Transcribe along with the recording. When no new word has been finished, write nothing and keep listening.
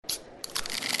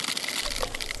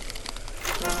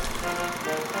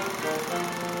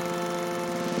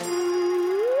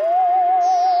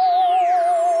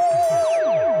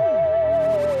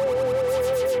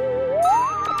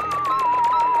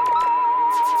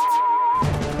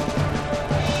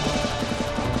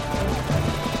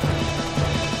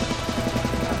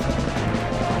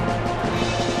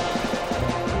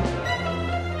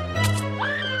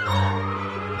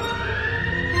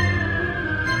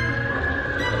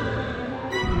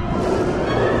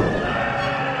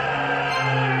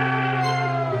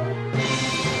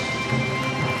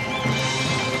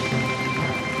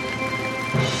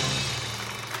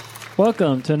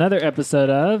Welcome to another episode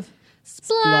of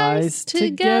Splice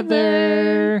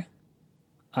Together.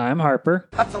 I'm Harper.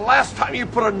 That's the last time you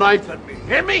put a knife in me.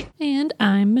 Hear me? And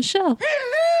I'm Michelle.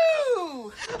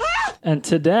 Hello! And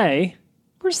today,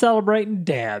 we're celebrating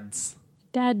dads.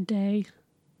 Dad Day.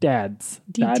 Dads.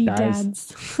 DD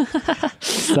Dads. Dads.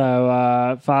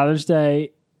 So, Father's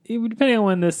Day, depending on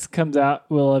when this comes out,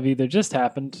 will have either just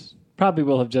happened, probably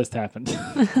will have just happened.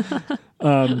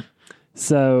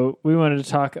 So we wanted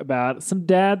to talk about some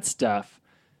dad stuff.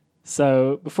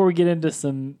 So before we get into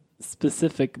some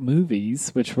specific movies,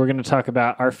 which we're going to talk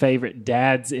about our favorite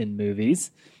dads in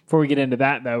movies. Before we get into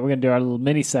that, though, we're going to do our little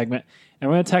mini segment, and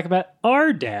we're going to talk about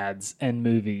our dads and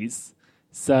movies.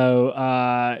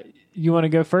 So you want to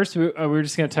go first? We're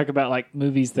just going to talk about like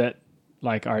movies that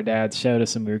like our dads showed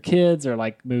us when we were kids, or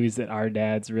like movies that our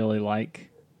dads really like.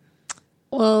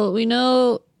 Well, we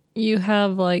know you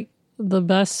have like the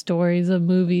best stories of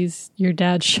movies your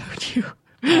dad showed you.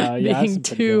 Being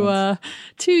too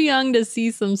young to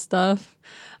see some stuff.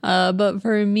 But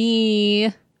for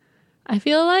me, I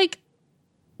feel like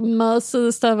most of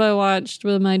the stuff I watched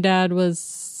with my dad was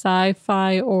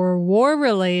sci-fi or war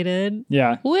related.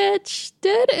 Yeah. Which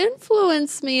did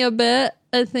influence me a bit,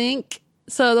 I think.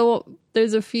 So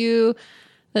there's a few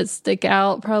that stick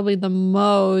out probably the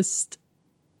most.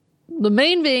 The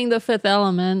main being The Fifth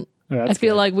Element. Oh, I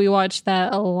feel like we watched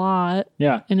that a lot.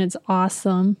 Yeah. And it's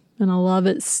awesome. And I love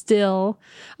it still.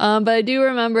 But I do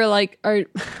remember like I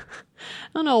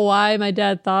don't know why my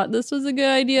dad thought this was a good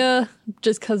idea.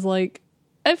 Just because like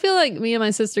I feel like me and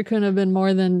my sister couldn't have been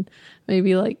more than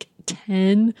maybe like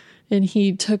 10. And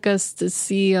he took us to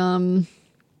see darn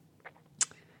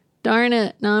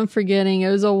it, now I'm forgetting. It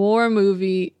was a war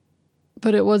movie,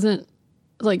 but it wasn't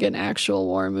like an actual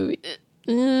war movie.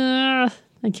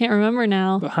 I can't remember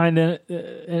now. Behind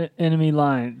enemy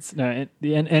lines. No,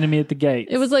 the enemy at the gate.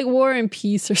 It was like War and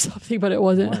Peace or something, but it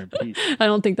wasn't. War and Peace. I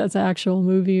don't think that's an actual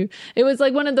movie. It was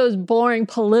like one of those boring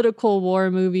political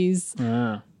war movies.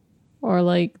 Or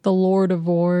like The Lord of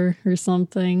War or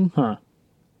something. Huh.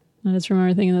 I just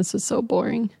remember thinking this was so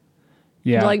boring.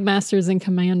 Yeah. Like Masters and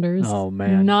Commanders. Oh,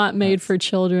 man. Not made for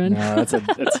children. No,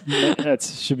 that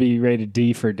should be rated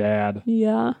D for dad.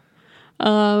 Yeah.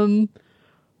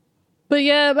 But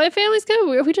yeah, my family's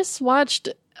good. We just watched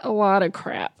a lot of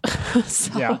crap.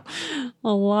 A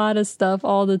lot of stuff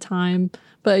all the time.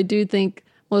 But I do think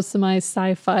most of my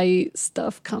sci-fi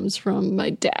stuff comes from my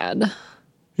dad.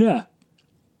 Yeah.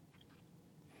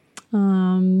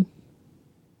 I'm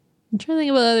trying to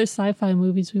think about other sci-fi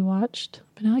movies we watched,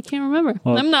 but now I can't remember.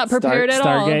 Well, I'm not prepared at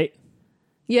all. Stargate.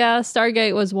 Yeah,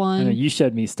 Stargate was one. I know you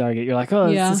showed me Stargate. You're like, oh,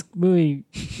 it's this movie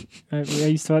I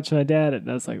used to watch with my dad. And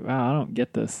I was like, wow, I don't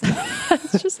get this.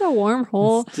 It's just a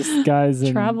wormhole. It's just guys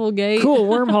in Travel gate. Cool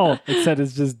wormhole. Except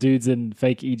it's just dudes in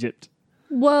fake Egypt.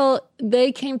 Well,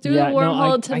 they came through the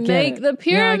wormhole to make the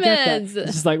pyramids.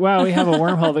 It's just like, wow, we have a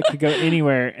wormhole that could go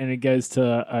anywhere, and it goes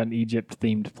to an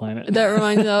Egypt-themed planet. That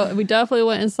reminds me, we definitely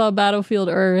went and saw Battlefield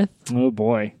Earth. Oh,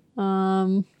 boy.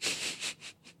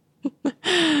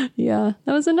 Yeah,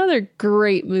 that was another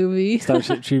great movie.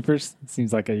 Starship Troopers?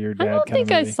 Seems like your dad I don't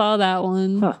think I saw that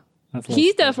one. Huh.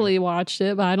 He definitely watched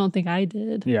it, but I don't think I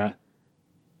did. Yeah.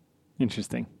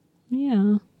 Interesting.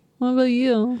 Yeah. What about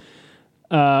you?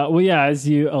 Well, yeah, as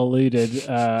you alluded,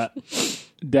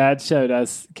 Dad showed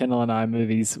us, Kendall and I,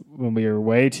 movies when we were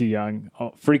way too young,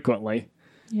 frequently.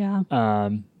 Yeah.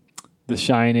 The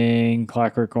Shining,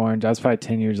 Clockwork Orange. I was probably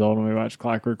 10 years old when we watched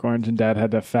Clockwork Orange, and Dad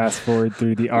had to fast forward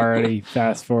through the already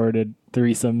fast forwarded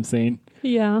threesome scene.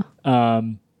 Yeah.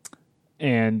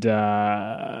 And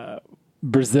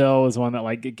Brazil was one that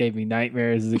like it gave me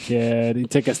nightmares as a kid. He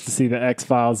took us to see the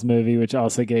X-Files movie, which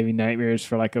also gave me nightmares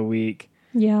for like a week.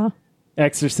 Yeah.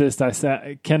 Exorcist,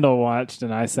 Kendall watched,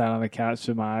 and I sat on the couch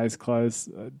with my eyes closed,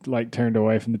 like turned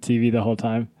away from the TV the whole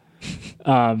time.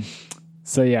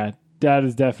 So yeah, Dad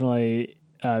is definitely,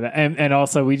 and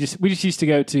also we just used to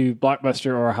go to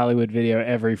Blockbuster or Hollywood Video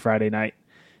every Friday night,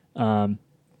 for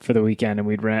the weekend, and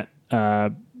we'd rent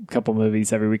couple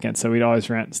movies every weekend, so we'd always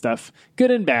rent stuff,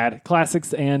 good and bad,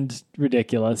 classics and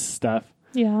ridiculous stuff.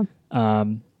 Yeah.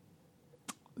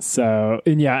 So,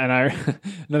 and yeah, and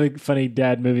another funny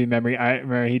dad movie memory, I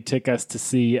remember he took us to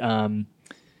see Bad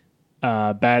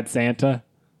Santa.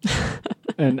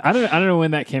 And I don't know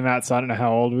when that came out, so I don't know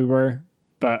how old we were,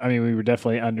 but I mean, we were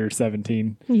definitely under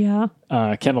 17. Yeah.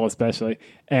 Kendall especially.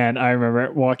 And I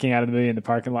remember walking out of the movie in the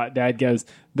parking lot. Dad goes,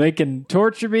 "They can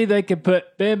torture me. They can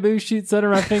put bamboo shoots under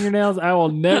my fingernails. I will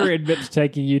never admit to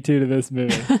taking you two to this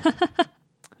movie."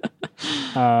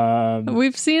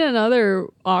 We've seen another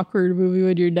awkward movie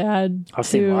with your dad. I've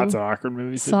seen lots of awkward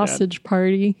movies. Sausage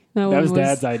Party. That was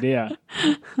Dad's idea.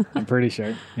 I'm pretty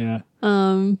sure. Yeah.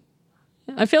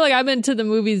 I feel like I've been to the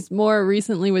movies more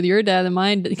recently with your dad than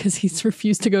mine because he's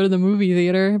refused to go to the movie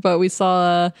theater. But we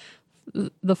saw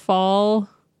The Fall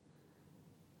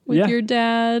with your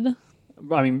dad.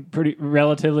 I mean,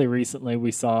 relatively recently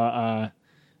we saw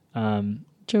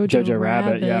Jojo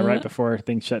Rabbit. Yeah, right before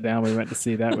things shut down, we went to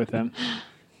see that with him.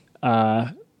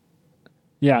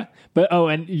 Yeah, but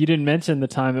and you didn't mention the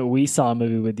time that we saw a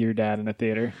movie with your dad in a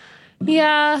theater.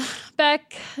 Yeah,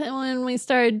 back when we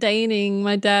started dating,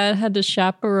 my dad had to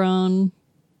chaperone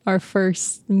our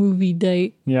first movie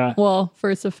date. Yeah. Well,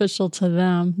 first official to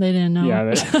them. They didn't know. Yeah.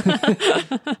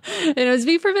 And it was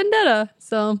V for Vendetta.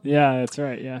 So. Yeah, that's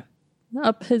right. Yeah.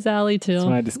 Up his alley, too. That's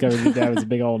when I discovered your dad was a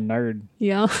big old nerd.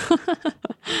 Yeah.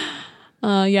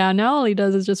 Yeah, now all he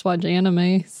does is just watch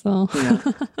anime. So. Yeah.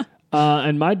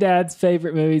 And my dad's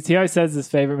favorite movies, he always says his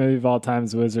favorite movie of all time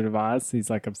is Wizard of Oz.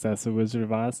 He's like obsessed with Wizard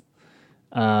of Oz.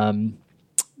 But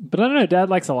I don't know. Dad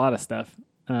likes a lot of stuff.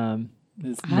 I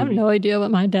have no idea what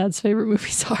my dad's favorite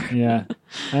movies are. Yeah,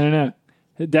 I don't know.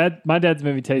 My dad's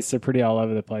movie tastes are pretty all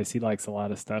over the place. He likes a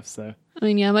lot of stuff. So I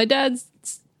mean, yeah, my dad's.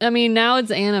 I mean, now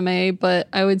it's anime, but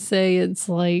I would say it's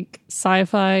like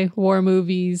sci-fi, war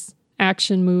movies,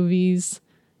 action movies.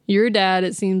 Your dad,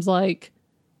 it seems like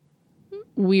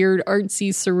weird, artsy,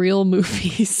 surreal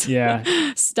movies. Yeah.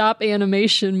 Stop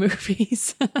animation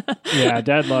movies. Yeah,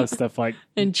 Dad loves stuff like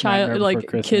and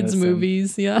kids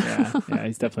movies. Yeah. Yeah,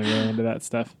 he's definitely really into that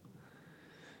stuff.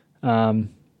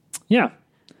 Yeah.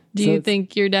 Do you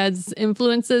think your dad's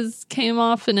influences came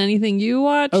off in anything you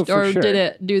watched, or sure. did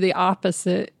it do the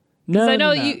opposite? No, I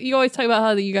know no. You always talk about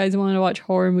how you guys wanted to watch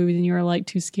horror movies and you were like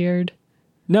too scared.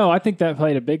 No, I think that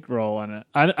played a big role in it.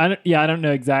 I don't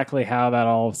know exactly how that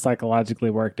all psychologically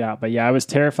worked out, but yeah, I was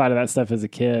terrified of that stuff as a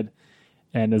kid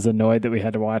and was annoyed that we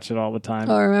had to watch it all the time.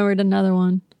 Oh, I remembered another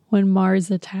one. When Mars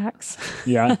Attacks.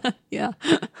 Yeah. Yeah.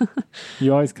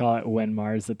 You always call it When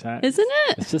Mars Attacks. Isn't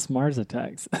it? It's just Mars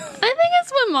Attacks. I think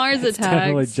it's When Mars Attacks. It's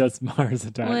definitely just Mars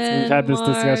Attacks. When we've had this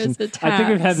discussion. Attacks. I think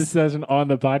we've had this discussion on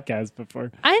the podcast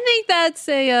before. I think that's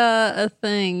a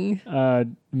thing.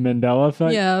 Mandela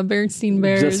effect? Yeah, Bernstein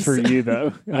Bears. Just for you,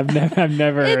 though. I've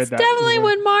never heard that. It's definitely before.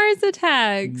 When Mars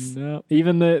Attacks. No,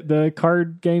 even the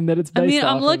card game that it's based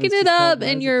off I'm looking it up,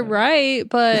 and you're right,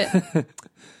 but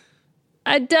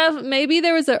maybe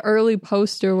there was an early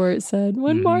poster where it said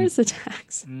When Mars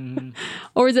Attacks.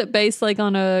 Or is it based like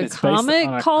on it's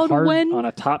comic called When? On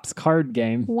a Topps card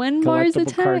game. When Mars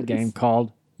Attacks? Card game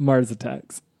called Mars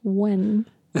Attacks. When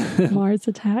Mars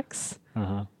Attacks.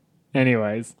 Uh-huh.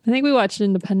 Anyways. I think we watched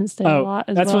Independence Day a lot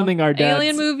as that's well. one thing our dads...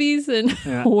 Alien movies and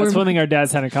that's one thing our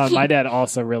dads had in common. My dad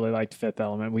also really liked Fifth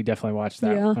Element. We definitely watched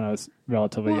that when I was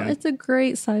relatively young. It's a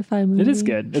great sci-fi movie. It is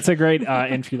good. It's a great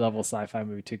entry-level sci-fi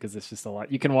movie, too, because it's just a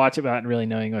lot. You can watch it without really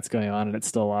knowing what's going on, and it's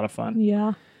still a lot of fun.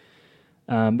 Yeah.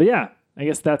 But yeah, I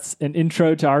guess that's an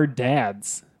intro to our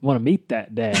dads. Want to meet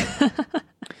that dad.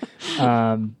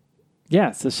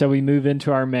 Yeah, so shall we move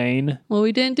into our main? Well,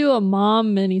 we didn't do a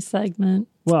mom mini segment.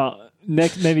 Well,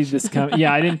 maybe this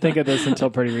yeah, I didn't think of this until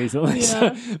pretty recently.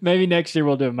 Yeah. So maybe next year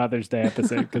we'll do a Mother's Day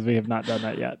episode because we have not done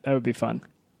that yet. That would be fun.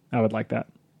 I would like that.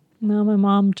 No, my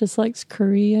mom just likes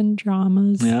Korean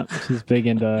dramas. Yeah, she's big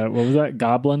into, what was that,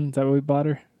 Goblin? Is that what we bought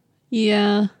her?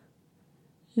 Yeah.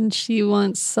 And she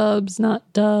wants subs,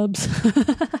 not dubs.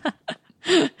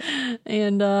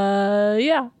 And,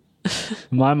 yeah.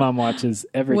 My mom watches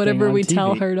everything whatever on we TV.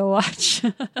 tell her to watch.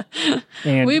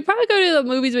 And we probably go to the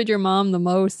movies with your mom the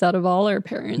most out of all our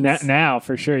parents. Now,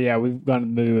 for sure, yeah. We've gone to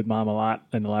the movie with Mom a lot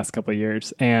in the last couple of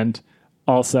years. And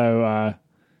also,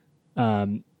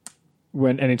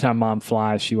 anytime Mom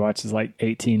flies, she watches like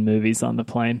 18 movies on the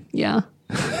plane. Yeah.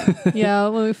 Yeah,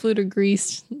 when we flew to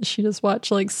Greece, she just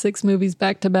watched like 6 movies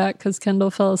back to back because Kendall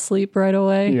fell asleep right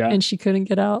away and she couldn't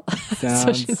get out.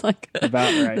 So she's like,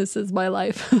 about right. This is my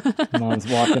life. Mom's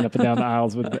walking up and down the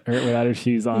aisles without her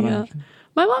shoes on. Yeah.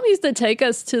 My mom used to take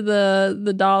us to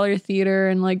the dollar theater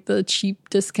and like the cheap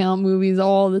discount movies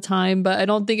all the time, but I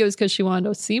don't think it was because she wanted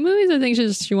to see movies. I think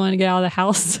she wanted to get out of the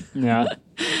house. Yeah.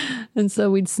 And so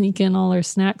we'd sneak in all our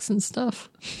snacks and stuff.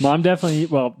 Mom definitely,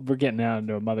 well, we're getting out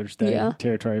into a Mother's Day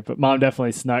territory, but Mom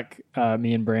definitely snuck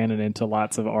me and Brandon into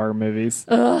lots of our movies.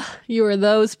 Ugh, you were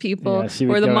those people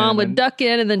where the mom would duck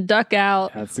in and then duck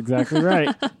out. That's exactly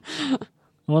right.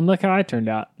 Well, and look how I turned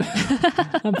out.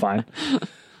 I'm fine.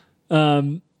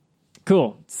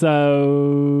 Cool.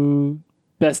 So,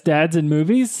 best dads in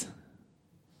movies?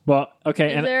 Well,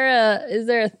 okay. Is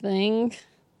there a thing?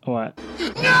 What?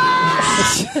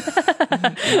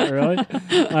 Really?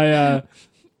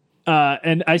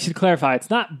 And I should clarify, it's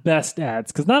not best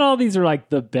dads, because not all these are like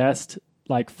the best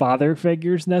like father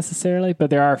figures necessarily, but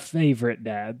there are favorite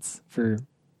dads for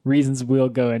reasons we'll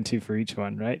go into for each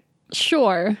one, right?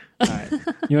 Sure. All right.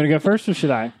 You want to go first or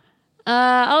should I?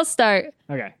 I'll start.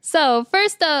 Okay. So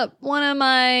first up, one of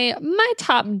my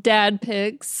top dad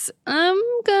picks. I'm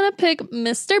gonna pick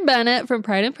Mr. Bennett from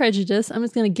Pride and Prejudice. I'm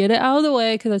just gonna get it out of the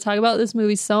way because I talk about this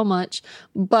movie so much.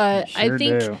 But I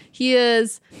think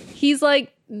he's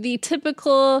like the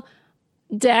typical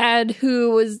dad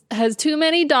who has too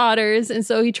many daughters, and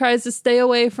so he tries to stay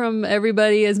away from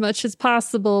everybody as much as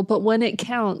possible. But when it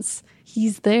counts,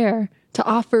 he's there to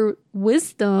offer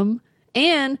wisdom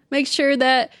and make sure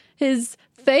that his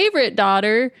favorite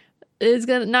daughter is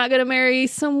not gonna marry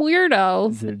some weirdo.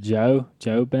 Is it Joe?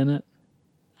 Joe Bennett?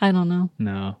 I don't know.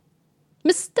 No.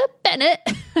 Mr. Bennett.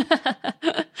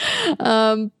 But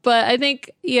I think,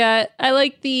 I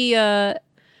like the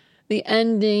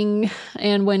ending,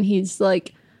 and when he's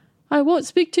like, I won't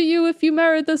speak to you if you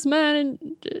marry this man,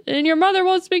 and your mother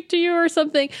won't speak to you or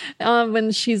something.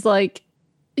 When she's like,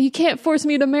 you can't force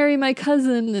me to marry my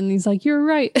cousin. And he's like, you're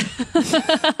right.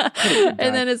 And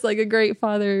then it's like a great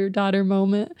father-daughter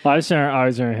moment. I always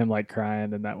remember him like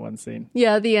crying in that one scene.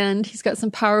 Yeah, at the end, he's got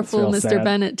some powerful Mr. Sad.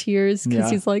 Bennett tears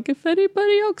because he's like, if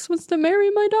anybody else wants to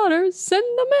marry my daughter, send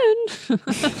them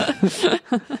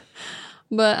in.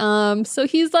 But so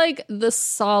he's like the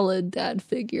solid dad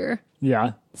figure.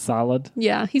 Yeah, solid.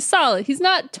 Yeah, he's solid. He's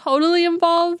not totally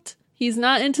involved. He's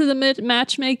not into the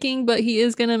matchmaking, but he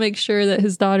is going to make sure that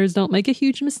his daughters don't make a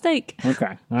huge mistake.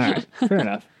 Okay. All right. Fair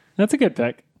enough. That's a good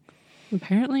pick.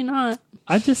 Apparently not.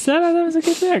 I just said that was a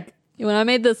good pick. When I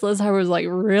made this list, I was like,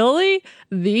 really?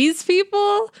 These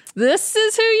people? This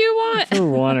is who you want? For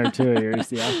 1 or 2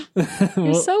 years, yeah.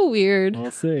 You're so weird. We'll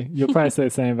see. You'll probably say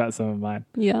the same about some of mine.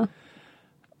 Yeah.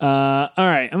 All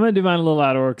right. I'm going to do mine a little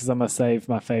out of order because I'm going to save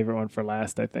my favorite one for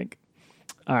last, I think.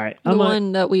 All right. The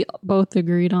one that we both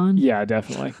agreed on. Yeah,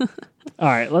 definitely. All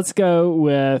right. Let's go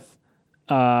with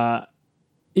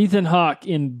Ethan Hawke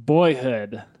in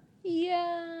Boyhood.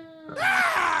 Yeah.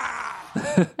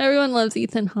 Everyone loves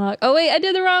Ethan Hawke. Oh, wait. I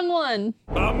did the wrong one.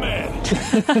 Oh, man.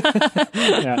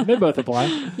 Yeah, they both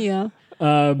apply. Yeah.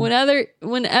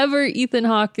 Whenever Ethan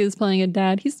Hawke is playing a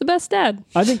dad, he's the best dad.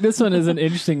 I think this one is an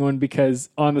interesting one because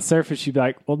on the surface you'd be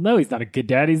like, well, no, he's not a good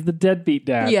dad. He's the deadbeat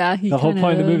dad. Yeah, the whole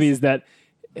point of the movie is that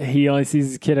he only sees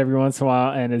his kid every once in a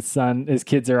while, and his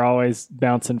kids are always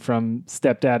bouncing from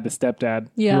stepdad to stepdad.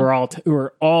 Yeah, who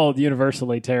are all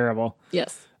universally terrible.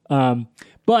 Yes,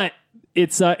 but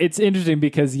it's interesting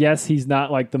because yes, he's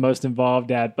not like the most involved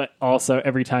dad, but also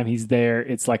every time he's there,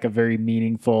 it's like a very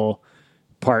meaningful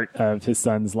part of his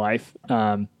son's life.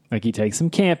 Like he takes him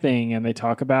camping, and they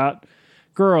talk about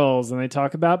girls, and they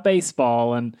talk about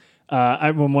baseball. And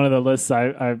when one of the lists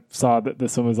I saw that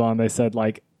this one was on, they said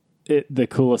like the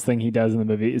coolest thing he does in the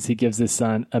movie is he gives his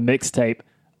son a mixtape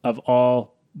of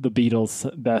all the Beatles'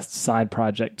 best side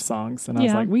project songs. And I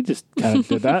was like, we just kind of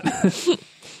did that.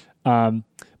 But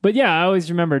yeah, I always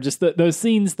remember just those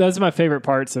scenes. Those are my favorite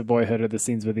parts of Boyhood, are the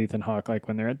scenes with Ethan Hawke, like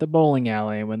when they're at the bowling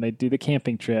alley and when they do the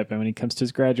camping trip and when he comes to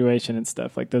his graduation and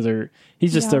stuff. Like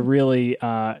he's just a really,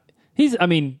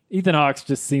 Ethan Hawke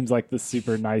just seems like the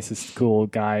super nicest, cool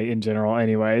guy in general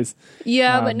anyways.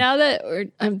 Yeah, but now that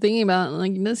I'm thinking about it,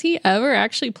 like, does he ever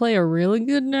actually play a really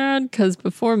good dad? Because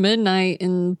before midnight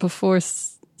and before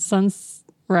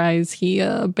sunrise, he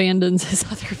abandons his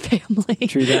other family.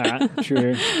 True that.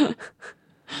 True.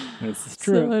 This is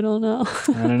true. So I don't know.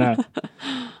 I don't know.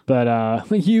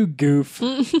 But you goof.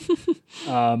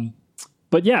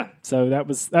 But yeah, so that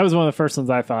was one of the first ones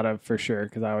I thought of for sure,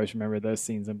 because I always remember those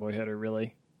scenes in Boyhood are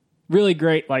really, really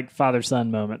great, like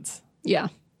father-son moments. Yeah.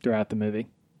 Throughout the movie.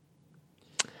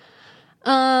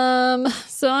 So I'm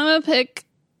gonna pick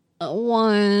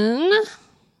one.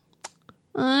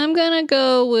 I'm gonna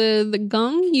go with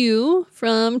Gong Yu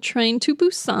from Train to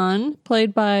Busan,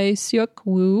 played by Seok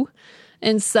Woo.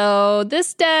 And so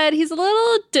this dad, he's a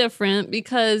little different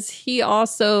because he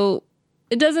also,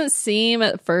 it doesn't seem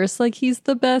at first like he's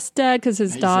the best dad because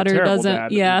his daughter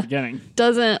doesn't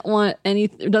want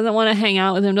to hang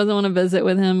out with him, doesn't want to visit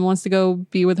with him, wants to go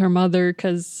be with her mother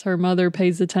because her mother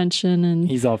pays attention, and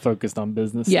he's all focused on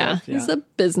business stuff. Yeah, he's a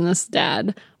business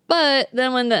dad. But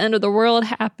then when the end of the world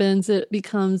happens, it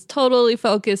becomes totally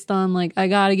focused on like, I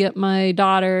gotta get my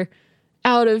daughter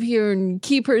out of here and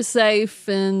keep her safe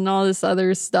and all this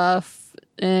other stuff.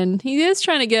 And he is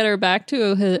trying to get her back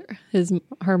to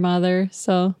her mother,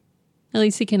 so at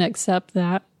least he can accept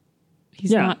that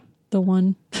he's not the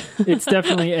one. It's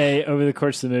definitely over the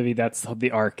course of the movie, that's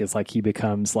the arc, is like he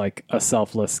becomes like a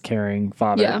selfless, caring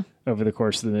father over the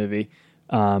course of the movie.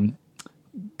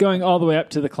 Going all the way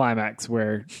up to the climax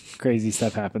where crazy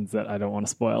stuff happens that I don't want to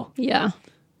spoil. Yeah.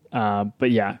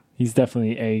 But yeah, he's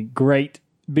definitely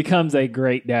becomes a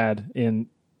great dad in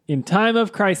time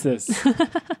of crisis.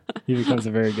 He becomes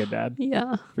a very good dad.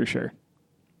 Yeah. For sure.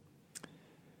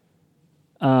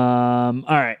 All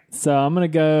right. So I'm going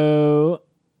to go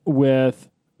with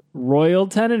Royal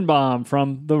Tenenbaum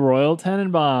from the Royal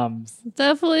Tenenbaums.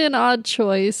 Definitely an odd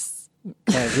choice.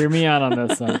 Okay, hear me out on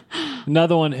this one.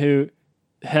 Another one who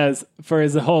has, for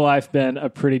his whole life, been a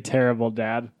pretty terrible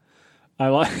dad. I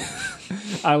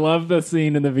love the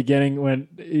scene in the beginning when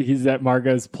he's at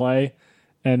Margot's play,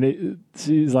 and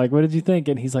she's like, "What did you think?"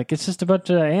 And he's like, "It's just a bunch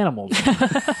of animals."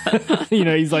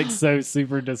 He's like so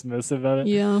super dismissive of it.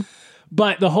 Yeah.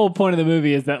 But the whole point of the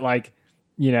movie is that, like,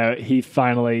 he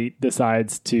finally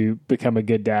decides to become a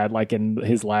good dad, like in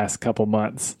his last couple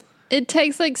months. It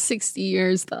takes like 60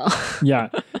 years, though. Yeah,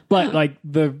 but like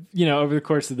over the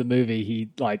course of the movie, he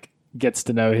like gets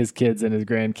to know his kids and his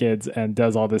grandkids and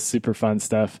does all this super fun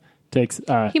stuff.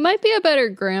 He might be a better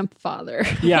grandfather.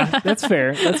 Yeah, that's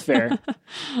fair. That's fair.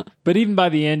 But even by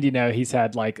the end, he's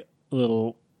had like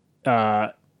little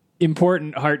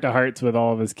important heart-to-hearts with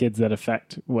all of his kids that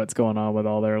affect what's going on with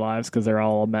all their lives because they're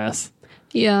all a mess.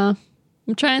 Yeah.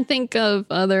 I'm trying to think of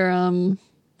other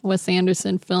Wes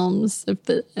Anderson films, if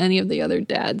any of the other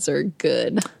dads are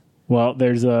good. Well,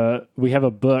 we have a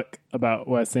book about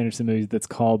Wes Anderson movies that's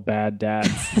called Bad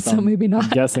Dads. So maybe not. I'm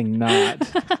guessing not.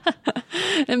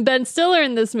 And Ben Stiller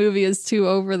in this movie is too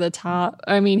over the top.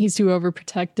 I mean, he's too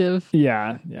overprotective.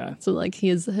 Yeah. So like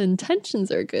his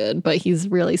intentions are good, but he's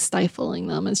really stifling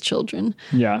them as children.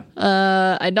 Yeah.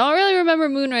 I don't really remember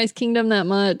Moonrise Kingdom that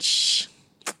much.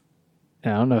 I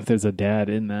don't know if there's a dad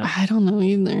in that. I don't know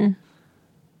either.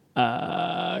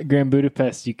 Grand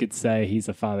Budapest, you could say he's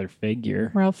a father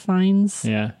figure. Ralph Fiennes.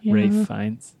 Yeah. Ralph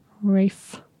Fiennes.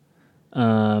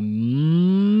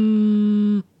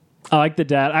 I like the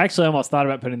dad. I actually almost thought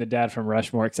about putting the dad from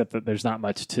Rushmore, except that there's not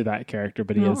much to that character,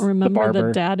 but he is the barber.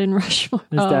 The dad in Rushmore.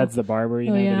 His dad's the barber,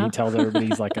 and he tells everybody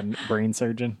he's like a brain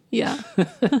surgeon. Yeah.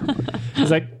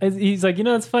 he's like,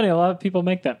 it's funny. A lot of people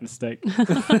make that mistake.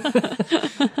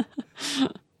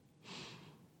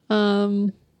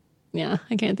 Yeah,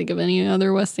 I can't think of any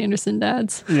other Wes Anderson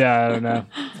dads. Yeah, I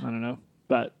don't know.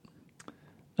 But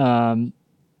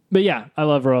yeah, I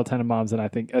love Royal Tenenbaums, and I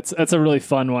think that's a really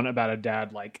fun one about a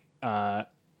dad like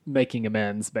making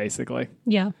amends, basically.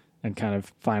 Yeah. And kind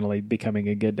of finally becoming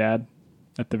a good dad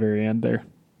at the very end there.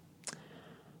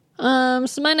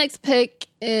 So my next pick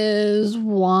is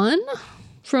Juan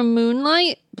from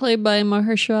Moonlight, played by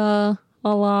Mahershala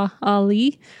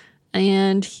Ali,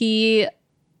 and he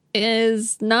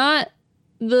is not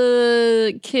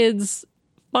the kid's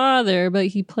father, but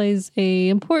he plays a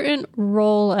important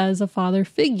role as a father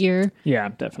figure. Yeah,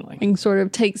 definitely. And sort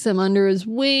of takes him under his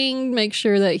wing, makes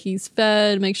sure that he's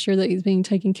fed, makes sure that he's being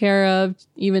taken care of,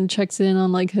 even checks in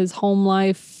on like his home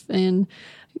life, and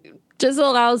just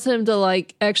allows him to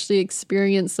like actually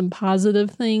experience some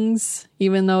positive things,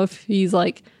 even though if he's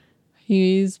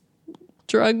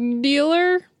drug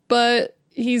dealer, but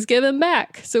he's given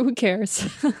back, so who cares?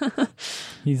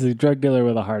 He's a drug dealer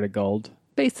with a heart of gold.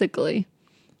 Basically.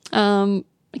 I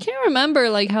can't remember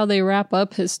like how they wrap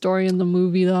up his story in the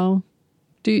movie though.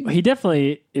 He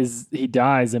definitely is. He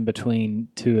dies in between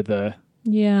two of the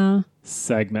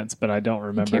segments, but I don't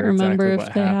remember. I can't remember exactly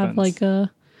if they happens. have like a.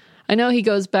 I know he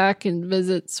goes back and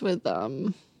visits with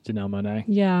Janelle Monáe.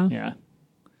 Yeah.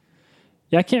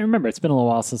 I can't remember. It's been a little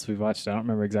while since we've watched it. I don't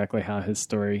remember exactly how his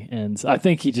story ends. I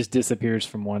think he just disappears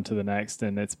from one to the next,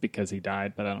 and it's because he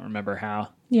died, but I don't remember how.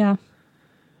 Yeah.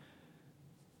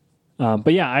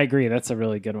 But yeah, I agree. That's a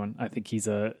really good one. I think he's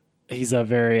a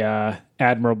very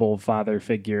admirable father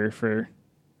figure for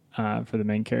the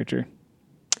main character.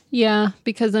 Yeah,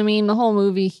 because I mean, the whole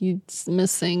movie he's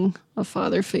missing a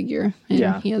father figure,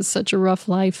 and he has such a rough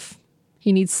life.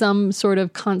 He needs some sort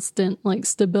of constant like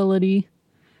stability.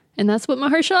 And that's what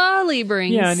Mahershala Ali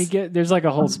brings. Yeah, and there's like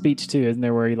a whole speech too, isn't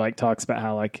there, where he like talks about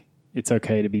how like it's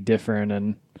okay to be different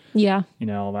and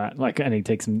all that. Like, and he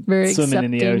takes him swimming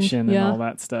in the ocean and all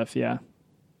that stuff. Yeah.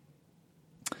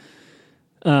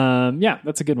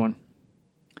 That's a good one.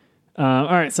 All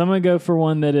right, so I'm going to go for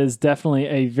one that is definitely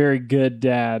a very good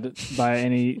dad by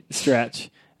any stretch,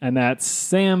 and that's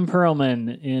Sam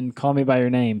Perlman in Call Me By Your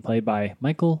Name, played by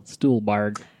Michael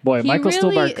Stuhlbarg. Boy, Michael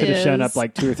Stuhlbarg could have shown up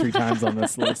like 2 or 3 times on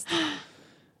this list.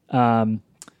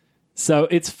 So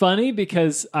it's funny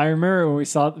because I remember when we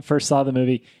first saw the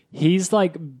movie, he's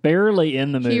like barely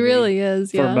in the movie. He really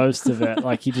is, for most of it.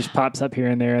 Like he just pops up here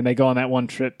and there, and they go on that one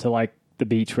trip to like the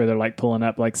beach where they're like pulling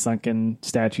up like sunken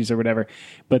statues or whatever.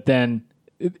 But then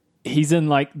he's in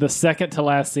like the second to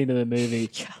last scene of the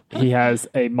movie. He has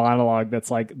a monologue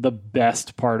that's like the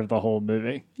best part of the whole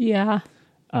movie. Yeah.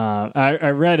 I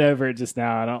read over it just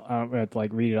now. I don't have to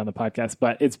like read it on the podcast,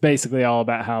 but it's basically all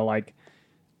about how like,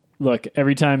 look,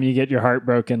 every time you get your heart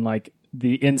broken, like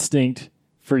the instinct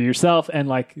for yourself and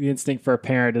like the instinct for a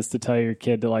parent is to tell your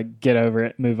kid to like get over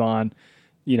it, move on.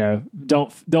 You know,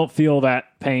 don't feel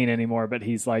that pain anymore. But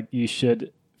he's like, you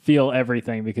should feel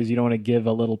everything because you don't want to give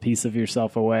a little piece of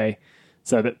yourself away,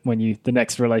 so that when the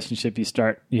next relationship you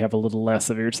start, you have a little less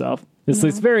of yourself.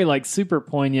 It's very like super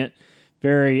poignant,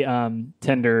 very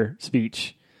tender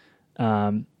speech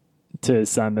to his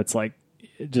son. That's like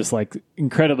just like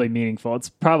incredibly meaningful. It's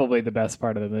probably the best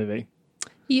part of the movie.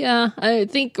 Yeah, I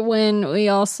think when we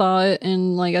all saw it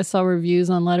and like I saw reviews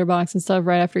on Letterboxd and stuff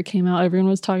right after it came out, everyone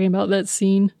was talking about that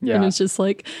scene. Yeah. And it's just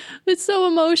like, it's so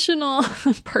emotional.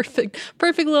 Perfect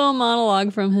little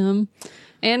monologue from him.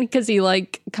 And because he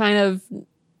like kind of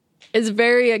is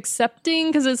very accepting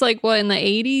because it's like in the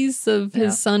 80s of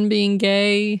his son being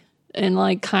gay and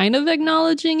like kind of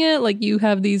acknowledging it. Like you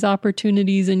have these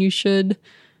opportunities and you should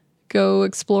go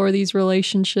explore these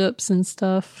relationships and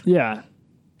stuff. Yeah.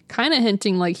 Kind of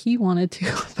hinting like he wanted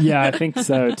to. Yeah, I think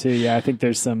so too. Yeah, I think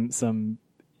there's some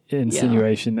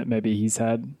insinuation that maybe he's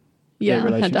had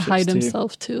had to hide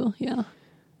himself too. Yeah.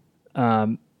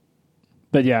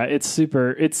 But yeah, it's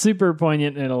super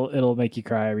poignant and it'll make you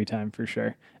cry every time for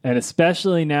sure. And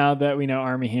especially now that we know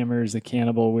Armie Hammer is a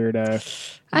cannibal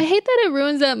weirdo. I hate that it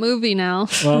ruins that movie now.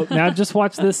 Well, now just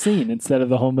watch this scene instead of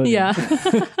the whole movie. Yeah.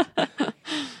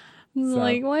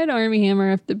 Like, why'd Armie Hammer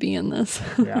have to be in this?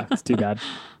 Yeah, it's too bad.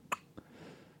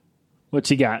 What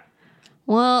you got?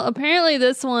 Well, apparently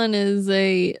this one is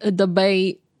a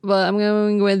debate, but I'm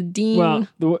going with Dean. Well,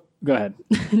 go ahead.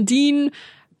 Dean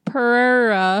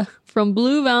Pereira from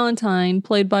Blue Valentine,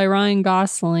 played by Ryan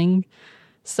Gosling.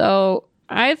 So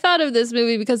I thought of this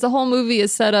movie because the whole movie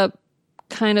is set up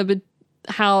kind of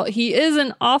how he is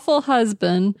an awful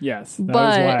husband. Yes, that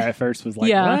was why I first was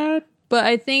like, what? But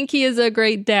I think he is a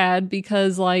great dad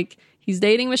because like he's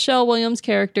dating Michelle Williams'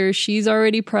 character. She's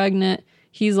already pregnant.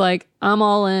 He's like, I'm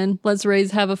all in. Let's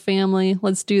have a family.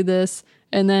 Let's do this.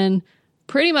 And then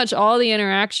pretty much all the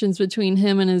interactions between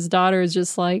him and his daughter is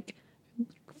just like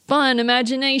fun,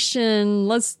 imagination.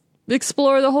 Let's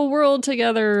explore the whole world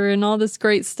together and all this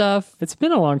great stuff. It's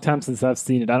been a long time since I've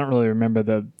seen it. I don't really remember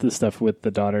the stuff with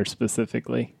the daughter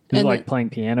specifically. Is it like playing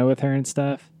piano with her and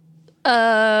stuff?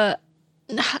 I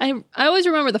always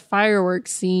remember the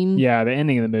fireworks scene. Yeah, the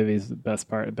ending of the movie is the best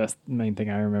part, the main thing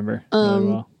I remember really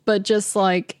well. But just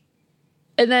like,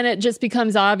 and then it just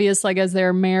becomes obvious, like as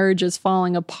their marriage is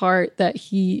falling apart, that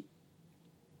he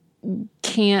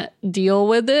can't deal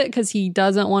with it because he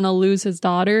doesn't want to lose his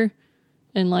daughter.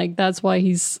 And like, that's why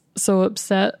he's so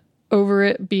upset over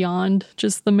it beyond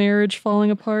just the marriage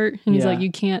falling apart. And he's like,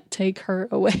 you can't take her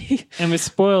away. And we're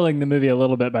spoiling the movie a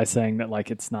little bit by saying that like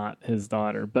it's not his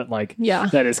daughter, but like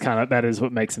that is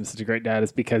what makes him such a great dad,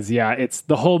 is because it's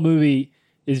the whole movie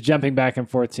is jumping back and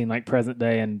forth between like present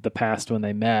day and the past when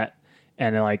they met.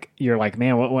 And like you're like,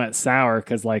 man, what went sour?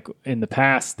 Because like in the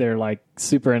past they're like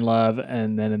super in love,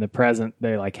 and then in the present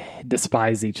they like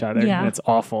despise each other. And it's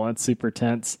awful. It's super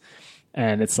tense.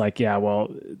 And it's like, they're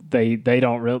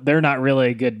not really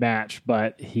a good match,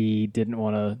 but he didn't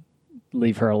want to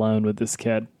leave her alone with this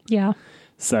kid. Yeah.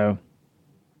 So,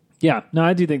 yeah, no,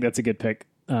 I do think that's a good pick.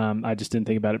 I just didn't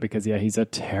think about it because, he's a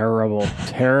terrible,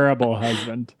 terrible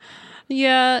husband.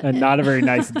 Yeah. And not a very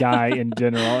nice guy in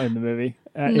general in the movie,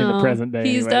 in the present day.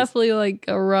 He's definitely like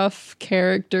a rough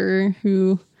character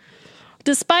who,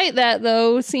 despite that,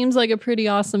 though, seems like a pretty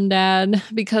awesome dad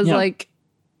because, like,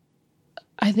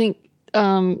 I think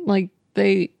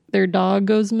their dog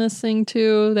goes missing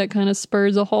too. That kind of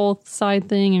spurs a whole side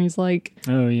thing, and he's like,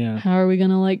 "Oh yeah, how are we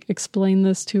gonna like explain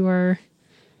this to our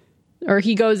Or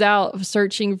he goes out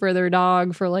searching for their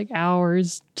dog for like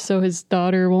hours so his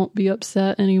daughter won't be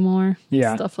upset anymore.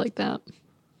 Yeah. Stuff like that.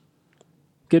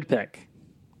 Good pick.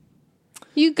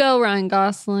 You go, Ryan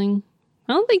Gosling.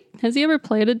 I don't think... Has he ever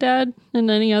played a dad in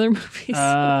any other movies?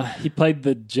 He played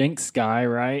the Jinx guy,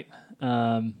 right?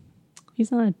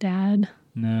 He's not a dad.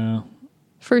 No.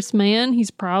 First Man,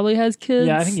 he's probably has kids.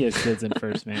 Yeah, I think he has kids in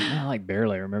First Man. I like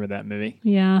barely remember that movie.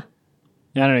 Yeah.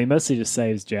 I don't know. He mostly just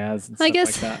saves Jazz and stuff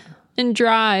like that. In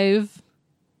Drive,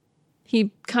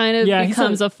 he kind of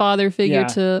becomes a father figure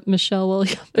to Michelle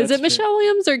Williams. Is it Michelle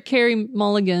Williams or Carey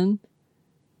Mulligan?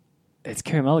 It's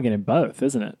Carey Mulligan in both,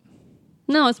 isn't it?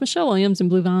 No, it's Michelle Williams in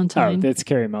Blue Valentine. Oh, it's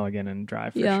Carey Mulligan in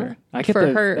Drive for sure. I get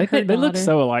her they look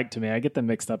so alike to me. I get them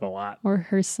mixed up a lot. Or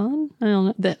her son? I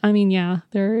don't know. I mean, yeah,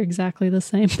 they're exactly the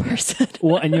same person.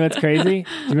 Well, and you know what's crazy? Do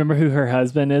you remember who her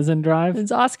husband is in Drive?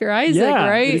 It's Oscar Isaac,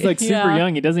 right? He's like super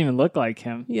young. He doesn't even look like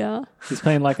him. Yeah. He's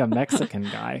playing like a Mexican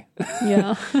guy.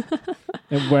 Yeah.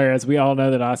 And whereas we all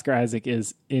know that Oscar Isaac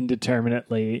is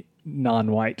indeterminately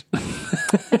non-white. I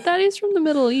thought he's from the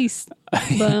Middle East, but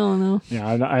I don't know. Yeah,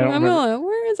 I don't remember. Like,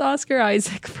 where is Oscar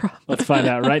Isaac from? Let's find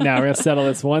out right now. We're going to settle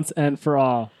this once and for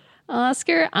all.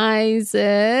 Oscar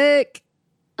Isaac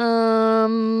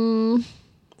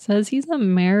says he's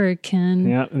American.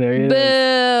 Yeah, there he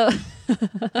is.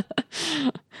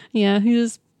 Yeah, he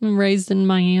was raised in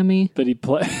Miami. But he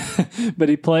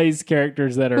plays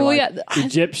characters that are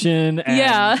Egyptian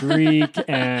and Greek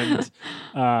and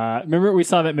remember we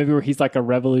saw that movie where he's like a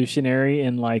revolutionary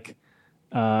in like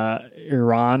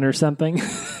Iran or something.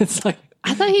 It's like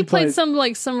I thought he played some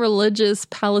religious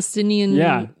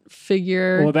Palestinian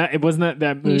figure. Well, that it wasn't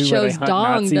that movie. He shows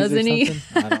dong, Nazis doesn't he?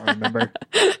 I don't remember.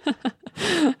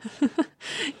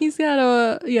 He's got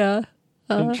a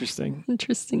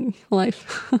interesting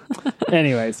life.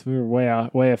 Anyways, we were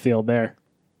way afield there.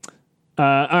 All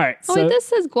right. Oh, wait, this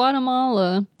says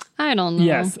Guatemala. I don't know.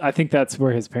 Yes, I think that's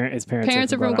where his parents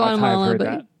are from Guatemala,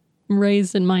 but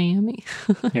raised in Miami.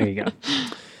 There you go.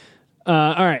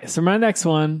 All right. So my next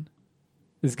one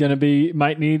is going to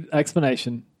might need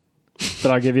explanation,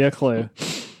 but I'll give you a clue.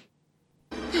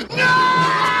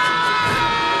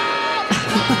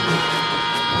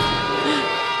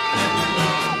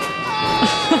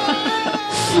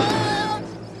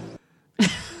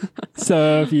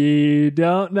 So if you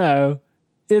don't know,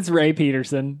 it's Ray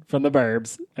Peterson from The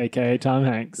Burbs, a.k.a. Tom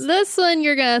Hanks. This one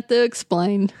you're going to have to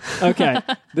explain. Okay.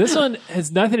 This one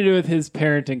has nothing to do with his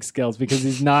parenting skills because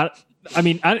he's not... I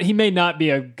mean, he may not be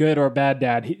a good or bad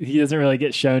dad. He doesn't really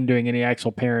get shown doing any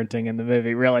actual parenting in the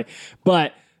movie, really.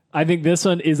 But I think this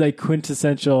one is a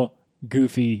quintessential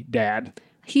goofy dad.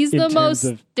 He's the most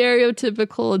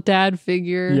stereotypical dad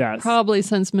figure, probably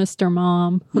since Mr.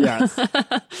 Mom. Yes.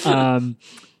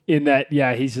 In that,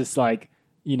 he's just like,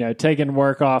 taking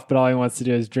work off, but all he wants to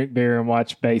do is drink beer and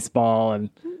watch baseball and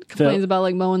complains about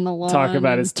like mowing the lawn. Talk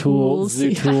about his tools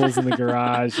in the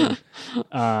garage.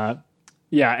 And,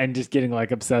 and just getting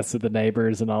like obsessed with the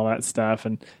neighbors and all that stuff.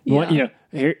 And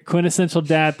quintessential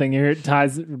dad thing. Here it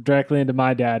ties directly into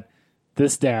my dad.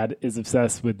 This dad is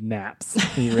obsessed with naps.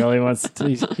 He really wants to.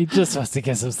 He just wants to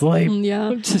get some sleep.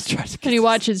 Yeah, just trying to. And he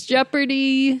watches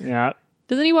Jeopardy. Yeah.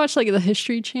 Doesn't he watch like the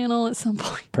History Channel at some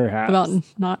point? Perhaps about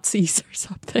Nazis or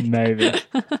something. Maybe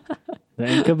the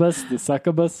incubus, the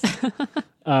succubus.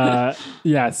 So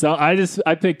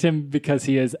I picked him because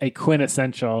he is a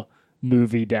quintessential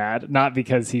movie dad, not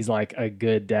because he's like a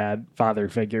good dad father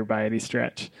figure by any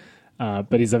stretch.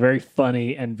 But he's a very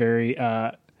funny and very.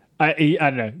 I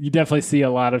don't know. You definitely see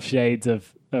a lot of shades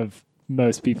of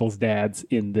most people's dads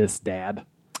in this dad.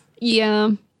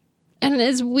 Yeah, and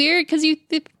it's weird because you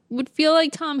would feel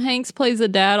like Tom Hanks plays a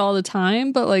dad all the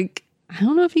time, but like I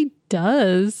don't know if he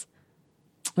does.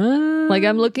 Like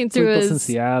I'm looking through Sleepless in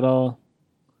Seattle.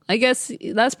 I guess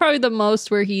that's probably the most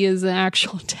where he is an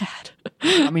actual dad.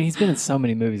 I mean, he's been in so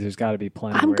many movies. There's got to be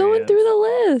plenty. I'm going through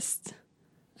the list.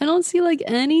 I don't see like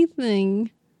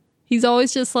anything. He's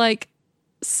always just like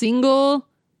single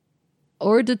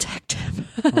or detective.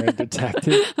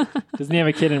 Doesn't he have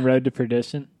a kid in Road to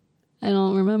Perdition? I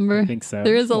don't remember. I think so.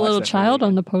 There is a little child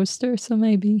on the poster, so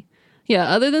maybe. Yeah,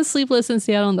 other than Sleepless in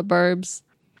Seattle and The Burbs,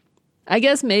 I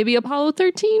guess maybe Apollo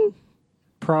 13?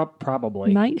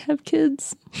 Probably. Might have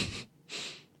kids.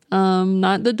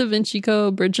 Not the Da Vinci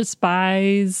Code, Bridge of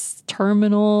Spies,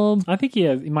 Terminal. I think he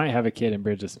might have a kid in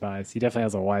Bridge of Spies. He definitely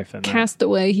has a wife in there.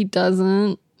 Castaway, he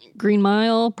doesn't. Green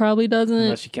Mile, probably doesn't.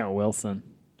 Unless you count Wilson.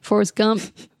 Forrest Gump,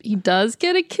 he does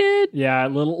get a kid. Yeah,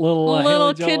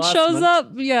 little kid shows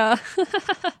up. Yeah,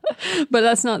 but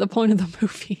that's not the point of the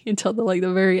movie until the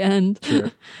very end.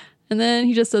 Sure. And then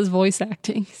he just does voice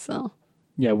acting. So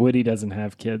Yeah, Woody doesn't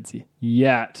have kids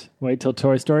yet. Wait till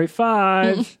Toy Story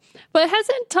 5. But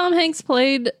hasn't Tom Hanks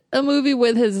played a movie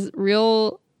with his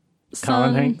real son?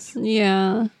 Colin Hanks?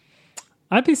 Yeah.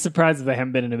 I'd be surprised if they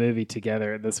haven't been in a movie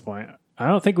together at this point. I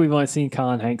don't think we've only seen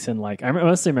Colin Hanks in I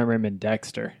mostly remember him in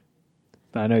Dexter.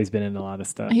 But I know he's been in a lot of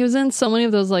stuff. He was in so many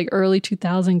of those like early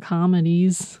 2000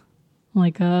 comedies.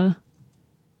 Like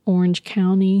Orange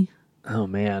County. Oh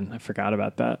man, I forgot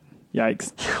about that.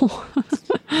 Yikes.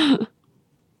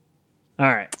 All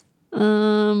right.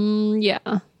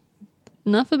 Yeah.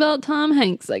 Enough about Tom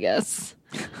Hanks, I guess.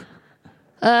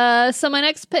 So my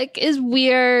next pick is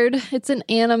weird. It's an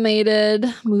animated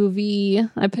movie.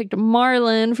 I picked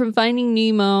Marlin from Finding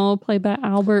Nemo, played by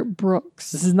Albert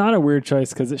Brooks. This is not a weird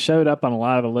choice because it showed up on a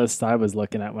lot of the lists I was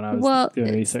looking at when I was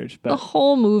doing research. But the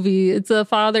whole movie, it's a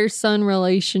father-son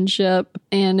relationship,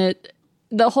 and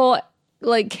the whole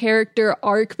like character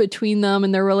arc between them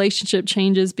and their relationship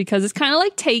changes because it's kind of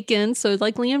like Taken, so it's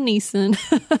like Liam Neeson,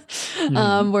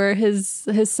 where his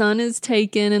son is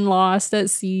taken and lost at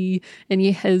sea, and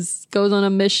he goes on a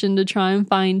mission to try and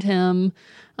find him.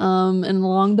 And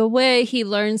along the way, he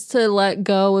learns to let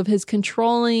go of his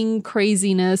controlling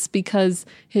craziness because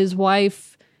his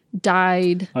wife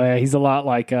died. Oh yeah, he's a lot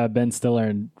like Ben Stiller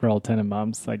in Royal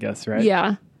Tenenbaums, I guess, right?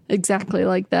 Yeah. Exactly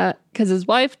like that, because his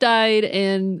wife died,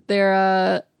 and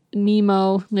their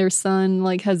Nemo, their son,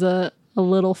 like has a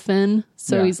little fin.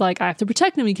 So he's like, I have to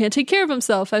protect him. He can't take care of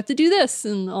himself. I have to do this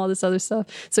and all this other stuff.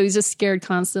 So he's just scared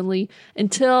constantly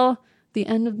until the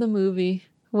end of the movie,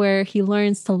 where he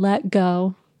learns to let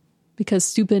go. Because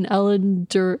stupid Ellen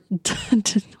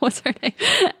what's her name?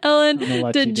 Ellen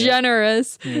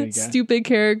DeGeneres, stupid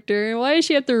character. Why does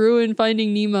she have to ruin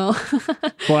Finding Nemo?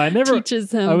 Well, I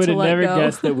teaches him. I would to have let never go.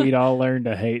 guessed that we'd all learn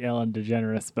to hate Ellen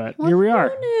DeGeneres, but here we are.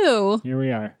 Who knew? Here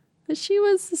we are. She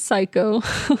was a psycho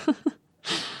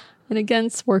and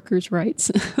against workers'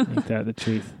 rights. Ain't that the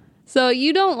truth? So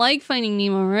you don't like Finding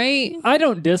Nemo, right? I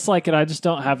don't dislike it. I just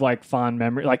don't have like fond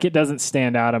memory. Like it doesn't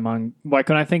stand out among. Like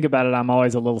when I think about it, I'm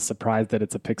always a little surprised that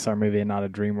it's a Pixar movie and not a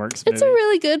DreamWorks movie. It's a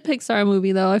really good Pixar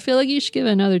movie, though. I feel like you should give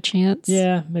it another chance.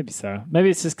 Yeah, maybe so. Maybe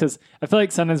it's just because I feel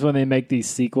like sometimes when they make these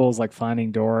sequels, like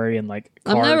Finding Dory and like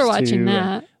Cars I'm never watching 2,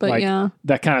 that, but like, yeah,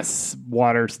 that kind of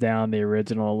waters down the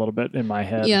original a little bit in my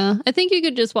head. Yeah, I think you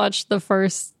could just watch the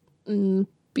first and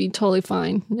be totally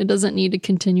fine. It doesn't need to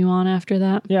continue on after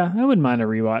that. Yeah, I wouldn't mind a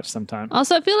rewatch sometime.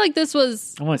 Also, I feel like this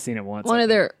was I've only seen it once. one of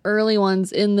their early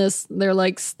ones in their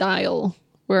like style,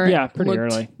 where pretty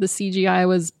early. The CGI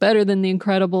was better than The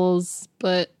Incredibles,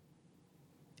 but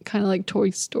kind of like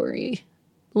Toy Story,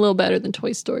 a little better than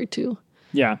Toy Story 2.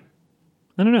 Yeah,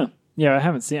 I don't know. Yeah, I've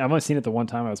only seen it the one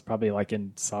time. I was probably like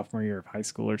in sophomore year of high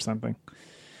school or something.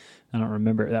 I don't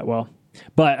remember it that well,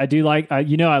 but I do like. I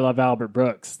love Albert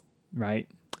Brooks, right?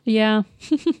 Yeah.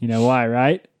 You know why,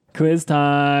 right? Quiz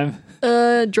time.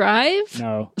 Drive?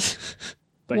 No.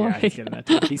 But yeah, he's getting that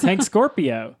time. He's Hank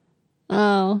Scorpio.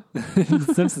 Oh.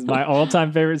 Simpsons, my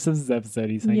all-time favorite Simpsons episode.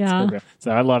 He's Hank Scorpio.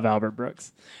 So I love Albert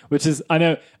Brooks, which is, I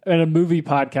know, in a movie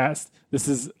podcast, this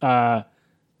is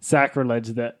sacrilege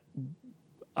that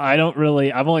I've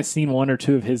only seen one or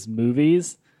two of his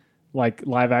movies, like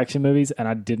live action movies, and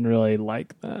I didn't really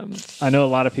like them. I know a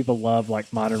lot of people love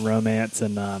like Modern Romance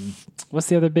and what's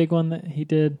the other big one that he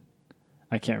did?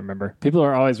 I can't remember. People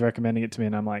are always recommending it to me,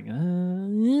 and I'm like,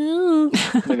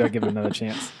 maybe I'll give it another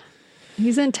chance.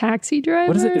 He's in Taxi Driver?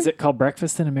 What is it? Is it called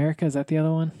Breakfast in America? Is that the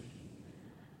other one?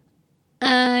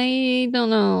 I don't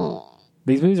know.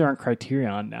 These movies are on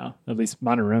Criterion now. At least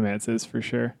Modern Romance is for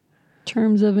sure.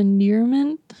 Terms of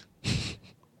Endearment?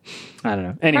 I don't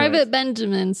know. Anyways. Private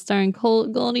Benjamin starring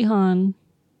Goldie Hawn.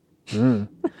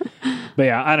 But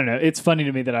yeah, I don't know. It's funny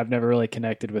to me that I've never really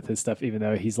connected with his stuff, even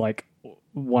though he's like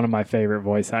one of my favorite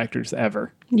voice actors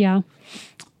ever. Yeah.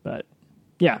 But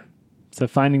yeah. So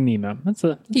Finding Nemo.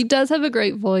 He does have a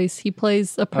great voice. He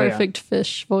plays a perfect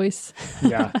fish voice.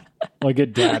 Yeah. Well, a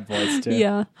good dad voice too.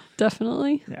 Yeah,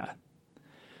 definitely. Yeah.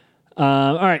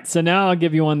 All right. So now I'll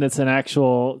give you one that's an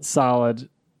actual solid,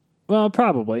 well,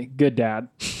 probably good dad.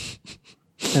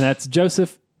 And that's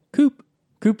Joseph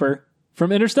Cooper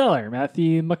from Interstellar,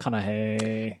 Matthew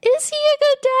McConaughey. Is he a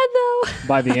good dad, though?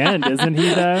 By the end, isn't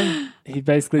he, though? He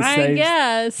basically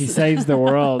he saves the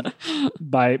world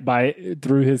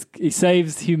he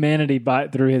saves humanity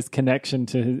through his connection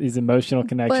to his emotional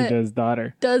connection to his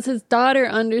daughter. Does his daughter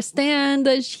understand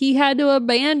that he had to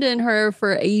abandon her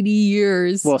for 80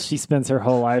 years? Well, she spends her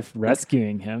whole life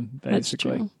rescuing him, basically.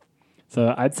 That's true.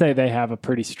 So I'd say they have a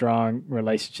pretty strong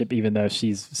relationship, even though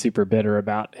she's super bitter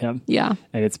about him. Yeah.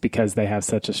 And it's because they have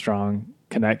such a strong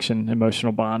connection,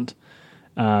 emotional bond.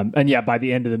 And yeah, by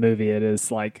the end of the movie, it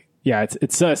is like yeah,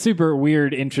 it's a super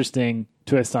weird, interesting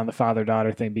twist on the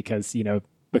father-daughter thing because,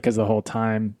 because the whole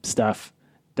time stuff,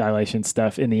 dilation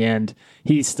stuff, in the end,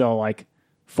 he's still like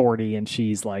 40 and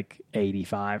she's like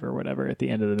 85 or whatever at the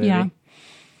end of the movie. Yeah.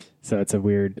 So it's a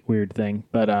weird thing.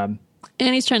 But and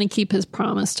he's trying to keep his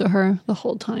promise to her the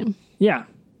whole time. Yeah.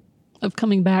 Of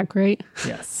coming back, right?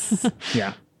 Yes.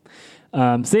 Yeah.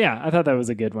 So yeah, I thought that was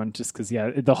a good one just because,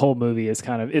 the whole movie is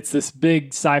it's this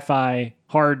big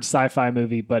hard sci-fi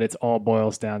movie, but it's all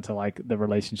boils down to like the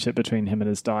relationship between him and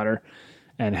his daughter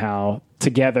and how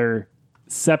together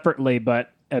separately,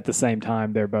 but at the same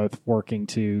time, they're both working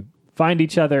to find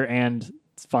each other and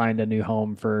find a new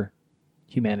home for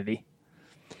humanity.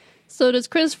 So does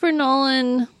Christopher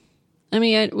Nolan, I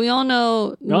mean, we all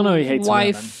know he hates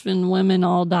wife women. and women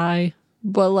all die,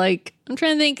 but like, I'm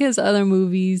trying to think his other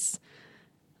movies.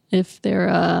 If they're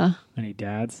any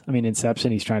dads? I mean,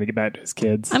 Inception, he's trying to get back to his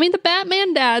kids. I mean, the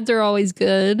Batman dads are always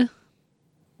good.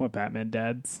 What Batman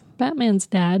dads? Batman's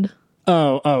dad.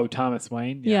 Oh, Thomas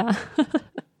Wayne? Yeah.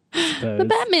 The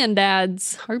Batman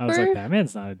dads. Harper. I was like,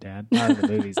 Batman's not a dad. Not in the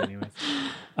movies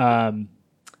anyways.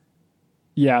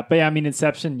 Yeah, but I mean,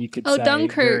 Inception, you could say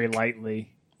Dunkirk. very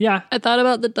lightly. Yeah. I thought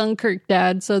about the Dunkirk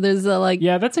dad. So there's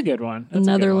yeah, that's a good one. That's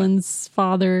Netherlands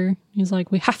father. He's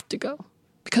like, we have to go.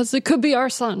 Because it could be our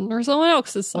son or someone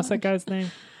else's son. What's that guy's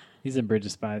name? He's in Bridge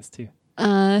of Spies, too.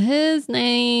 His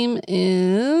name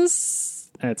is...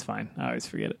 That's fine. I always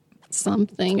forget it.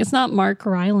 Something. It's not Mark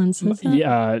Rylance, is it?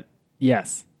 Yeah.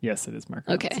 Yes. Yes, it is Mark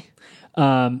Rylance. Okay.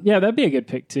 Yeah, that'd be a good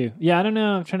pick, too. Yeah, I don't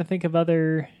know. I'm trying to think of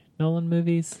other Nolan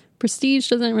movies. Prestige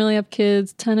doesn't really have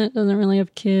kids. Tenet doesn't really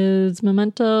have kids.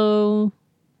 Memento.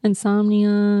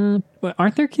 Insomnia. But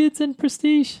aren't there kids in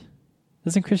Prestige?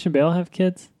 Doesn't Christian Bale have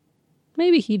kids?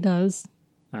 Maybe he does.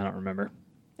 I don't remember.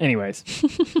 Anyways.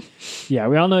 Yeah,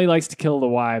 we all know he likes to kill the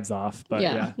wives off. But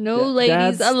yeah. No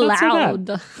ladies allowed.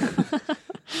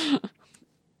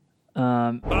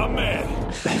 I'm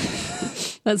mad.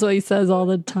 That's what he says all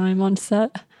the time on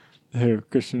set. Who?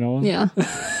 Christian Nolan? Yeah.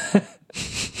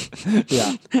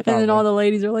 Yeah. And then all the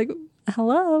ladies are like,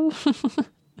 hello.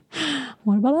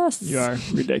 What about us? You are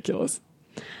ridiculous.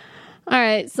 All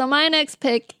right, so my next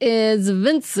pick is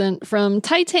Vincent from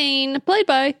Titane, played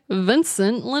by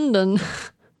Vincent Linden.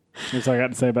 Here's what I got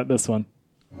to say about this one.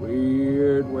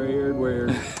 Weird.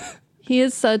 He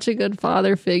is such a good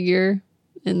father figure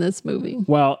in this movie.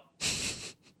 Well,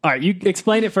 all right, you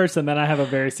explain it first, and then I have a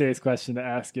very serious question to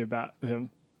ask you about him.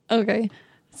 Okay,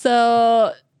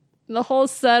 so the whole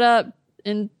setup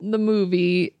in the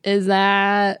movie is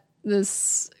that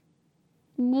this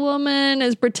woman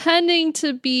is pretending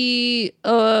to be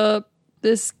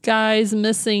this guy's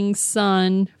missing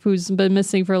son who's been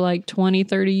missing for like 20,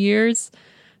 30 years,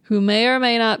 who may or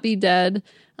may not be dead.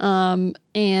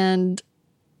 And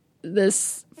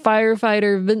this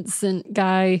firefighter Vincent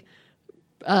guy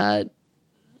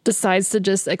decides to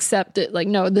just accept it. Like,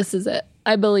 no, this is it.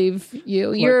 I believe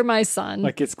you. You're my son.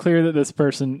 Like, it's clear that this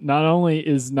person not only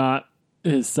is not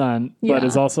his son, but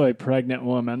is also a pregnant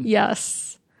woman.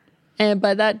 Yes.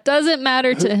 But that doesn't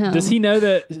matter to him. Does he know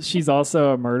that she's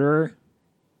also a murderer?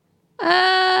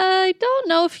 I don't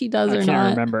know if he does or not. I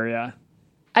can't remember, yeah.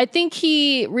 I think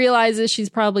he realizes she's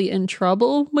probably in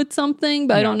trouble with something,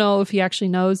 but I don't know if he actually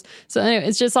knows. So anyway,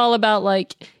 it's just all about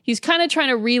like, he's kind of trying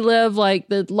to relive like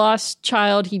the lost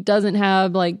child he doesn't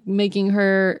have, like making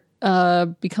her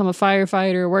become a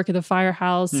firefighter, work at the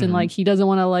firehouse, and like he doesn't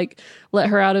want to like let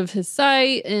her out of his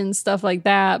sight and stuff like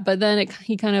that. But then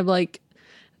he kind of like,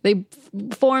 they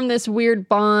form this weird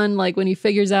bond, like when he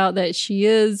figures out that she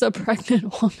is a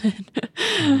pregnant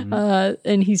woman.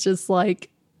 And he's just like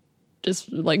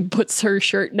puts her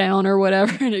shirt down or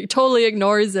whatever, and he totally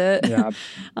ignores it. Yeah.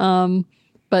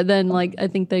 But then like, I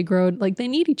think they grow, like they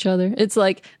need each other. It's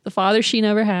like the father she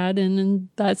never had, and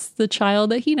that's the child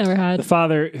that he never had. The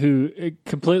father who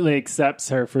completely accepts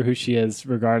her for who she is,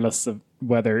 regardless of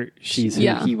whether she's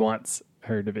who he wants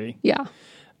her to be. Yeah.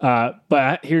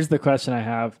 But here's the question I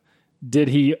have. Did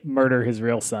he murder his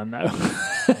real son, though?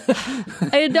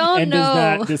 I don't and know. Does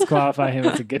that disqualify him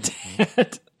as a good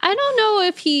dad? I don't know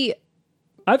if he...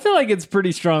 I feel like it's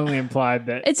pretty strongly implied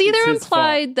that it's either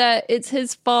implied that it's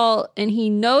his fault and he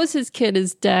knows his kid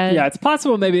is dead. Yeah, it's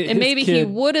possible maybe he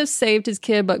would have saved his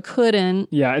kid but couldn't.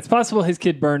 Yeah, it's possible his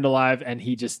kid burned alive and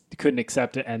he just couldn't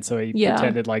accept it, and so he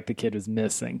pretended like the kid was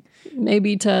missing.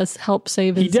 Maybe to help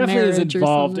save his marriage. He definitely is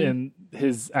involved in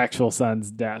his actual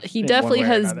son's death. He definitely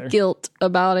has guilt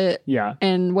about it. Yeah.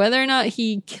 And whether or not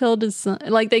he killed his son,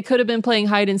 like they could have been playing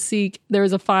hide and seek. There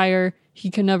was a fire. He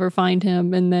could never find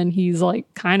him. And then he's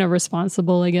like kind of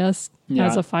responsible, I guess,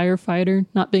 as a firefighter,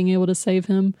 not being able to save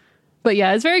him. But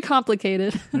yeah, it's very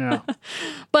complicated. Yeah.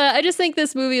 But I just think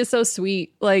this movie is so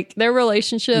sweet. Like their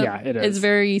relationship is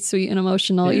very sweet and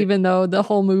emotional, even though the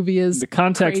whole movie is the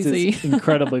context crazy. is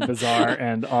incredibly bizarre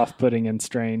and off-putting and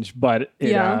strange, but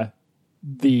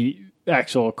the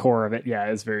actual core of it,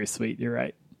 is very sweet. You're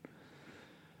right.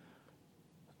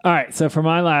 All right, so for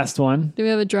my last one, do we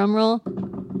have a drum roll?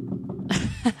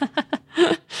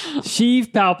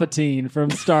 Sheev Palpatine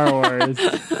from Star Wars.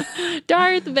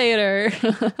 Darth Vader.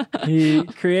 He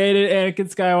created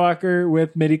Anakin Skywalker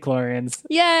with midichlorians.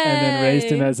 Yay! And then raised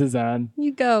him as his own.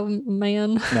 You go,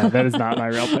 man. No, that is not my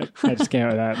real pick. I just came up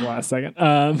with that in the last second.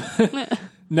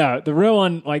 No, the real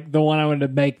one, like the one I wanted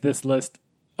to make this list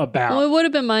about. Well, it would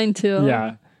have been mine too.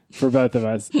 Yeah, for both of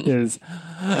us, is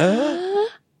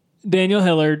Daniel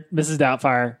Hillard, Mrs.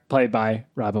 Doubtfire, played by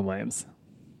Robin Williams.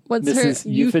 What's Mrs. her?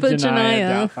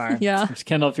 Euphigenia Doubtfire. Yeah.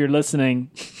 Kendall, if you're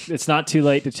listening, it's not too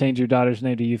late to change your daughter's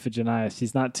name to Euphigenia.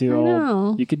 She's not too old.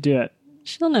 Know. You could do it.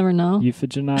 She'll never know.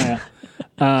 Euphigenia.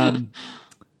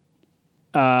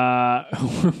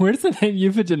 Where does the name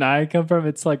Euphigenia come from?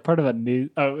 It's like part of a new...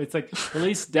 Oh, it's like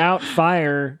Release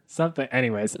Doubtfire something.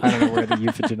 Anyways, I don't know where the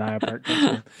Euphigenia part comes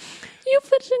from.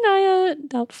 Euphigenia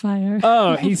Doubtfire.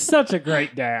 Oh, he's such a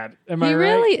great dad. Am I right? He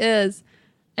really is.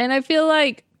 And I feel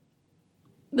like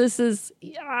this is,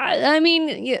 I mean,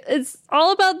 it's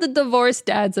all about the divorced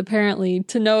dads, apparently,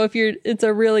 to know if it's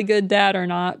a really good dad or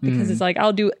not. Because it's like,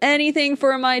 I'll do anything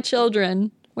for my children,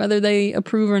 whether they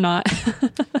approve or not.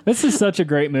 This is such a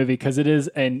great movie because it is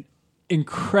an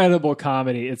incredible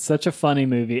comedy. It's such a funny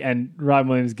movie. And Robin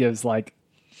Williams gives, like,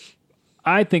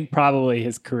 I think probably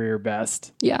his career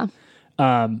best. Yeah.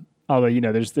 Although, you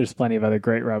know, there's plenty of other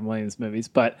great Robin Williams movies.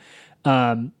 But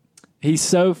he's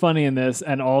so funny in this.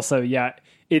 And also,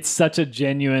 it's such a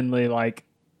genuinely, like,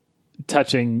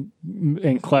 touching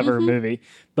and clever movie.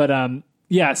 But,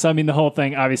 so, I mean, the whole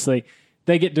thing, obviously,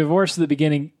 they get divorced at the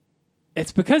beginning.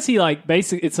 It's because he, like,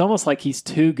 basically, it's almost like he's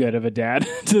too good of a dad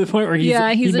to the point where he a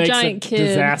makes giant kid.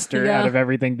 Disaster out of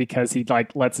everything because he,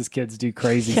 like, lets his kids do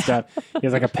crazy stuff. He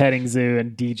has, like, a petting zoo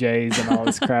and DJs and all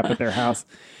this crap at their house.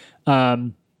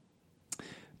 But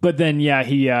then,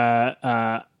 he,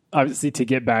 obviously, to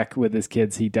get back with his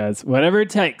kids, he does whatever it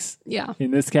takes. Yeah.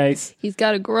 In this case, he's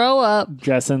got to grow up.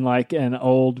 Dressing like an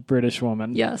old British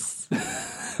woman. Yes.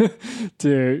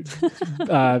 To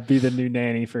be the new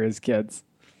nanny for his kids.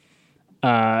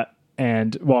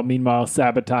 And while meanwhile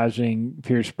sabotaging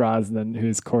Pierce Brosnan,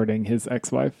 who's courting his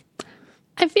ex-wife.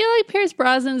 I feel like Pierce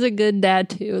Brosnan's a good dad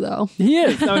too, though. He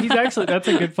is. No, he's actually, that's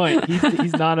a good point.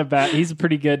 He's not a bad, he's a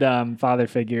pretty good father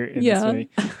figure in this movie.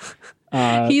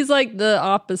 He's like the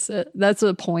opposite. That's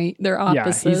the point. They're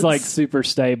opposites. Yeah, he's like super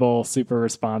stable, super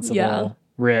responsible,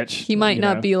 rich. He might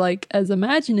not be like as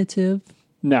imaginative.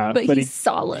 No, but he's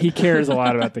solid. He cares a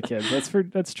lot about the kids.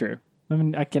 That's true. I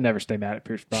mean, I can never stay mad at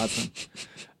Pierce Brosnan.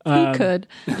 He could.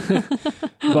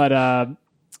 But,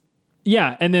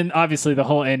 and then obviously the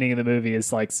whole ending of the movie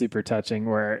is like super touching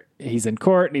where he's in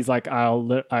court and he's like,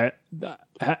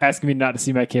 asking me not to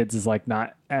see my kids is like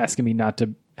not asking me not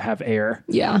to have heir.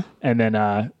 Yeah. And then,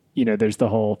 there's the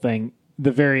whole thing,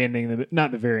 the very ending,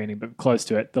 not the very ending, but close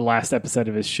to it, the last episode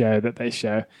of his show that they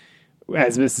show.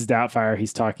 As Mrs. Doubtfire,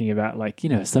 he's talking about, like,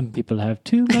 some people have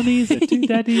two mummies or two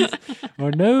daddies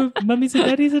or no mummies or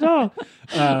daddies at all.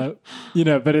 But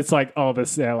it's like all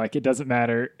this, like, it doesn't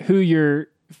matter who your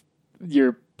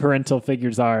parental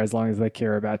figures are as long as they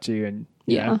care about you and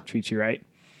treat you right.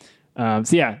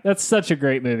 That's such a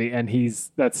great movie. And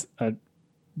that's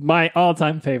my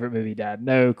all-time favorite movie, Dad.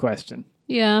 No question.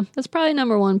 Yeah, that's probably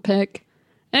number one pick.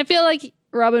 And I feel like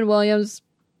Robin Williams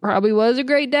probably was a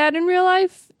great dad in real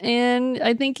life. And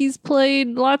I think he's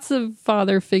played lots of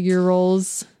father figure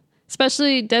roles,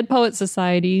 especially Dead Poet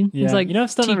Society. Yeah. He's like,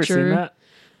 I've still never seen that.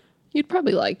 You'd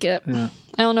probably like it. Yeah.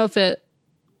 I don't know if it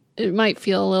might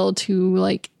feel a little too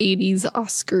like 80s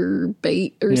Oscar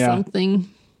bait or something.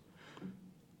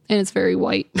 And it's very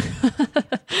white.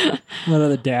 What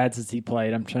other dads has he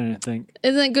played? I'm trying to think.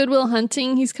 Isn't it Good Will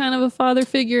Hunting? He's kind of a father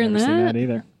figure in that. Never seen that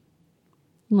either.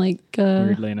 Like,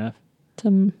 weirdly enough.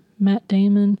 To Matt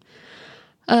Damon.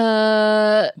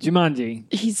 Jumanji.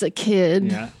 He's a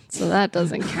kid. Yeah. So that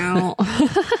doesn't count.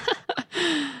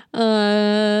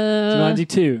 Jumanji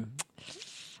 2.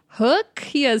 Hook.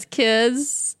 He has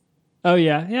kids. Oh,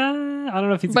 yeah. Yeah. I don't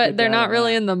know if he's But they're not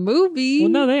really in the movie. Well,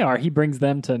 no, they are. He brings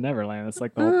them to Neverland. That's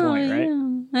like the whole point, right?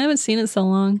 I haven't seen it so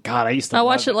long. God, I used to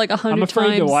watched it like 100 times. I'm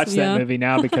afraid to watch that movie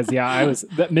now because,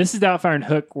 Mrs. Doubtfire and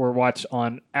Hook were watched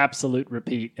on absolute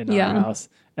repeat in our house.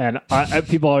 And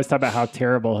people always talk about how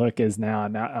terrible Hook is now,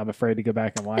 and now I'm afraid to go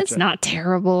back and watch it. It's not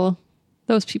terrible.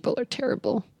 Those people are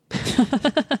terrible.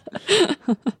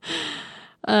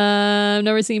 I've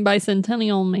never seen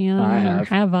Bicentennial Man. I have. Or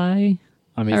have I?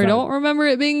 I mean, I don't remember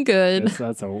it being good.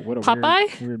 That's what a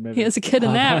Popeye? weird movie. He has a kid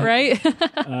in that, right?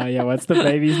 Yeah, what's the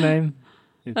baby's name?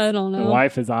 I don't know. The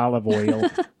wife is Olive Oil.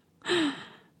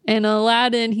 And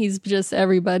Aladdin, he's just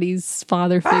everybody's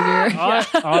father figure. All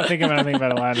I think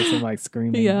about Aladdin is him like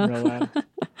screaming real loud.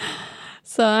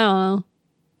 So I don't know.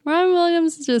 Robin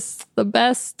Williams is just the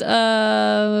best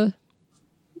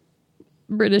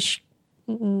British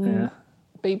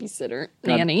babysitter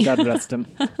nanny. God rest him.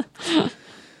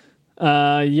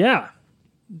 Yeah.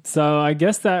 So I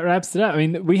guess that wraps it up. I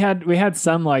mean, we had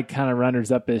some like kind of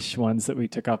runners up ish ones that we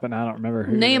took up, and I don't remember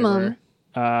who. Name them.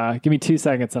 Give me 2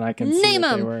 seconds and I can name see what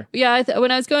them. they were. Yeah,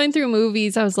 when I was going through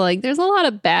movies, I was like, "There's a lot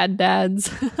of bad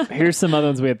dads." Here's some other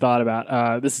ones we had thought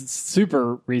about. This is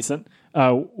super recent.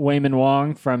 Wayman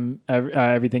Wong from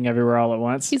Everything Everywhere All at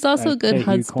Once. He's also a good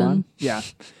Ke-Huy husband. Quan. Yeah.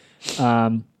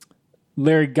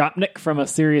 Larry Gopnik from A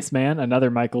Serious Man, another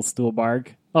Michael Stuhlbarg.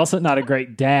 Also not a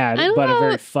great dad, but a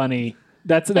very funny.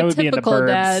 That would be in the typical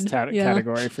Burbs dad.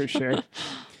 category for sure.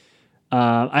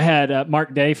 I had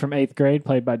Mark Day from 8th Grade,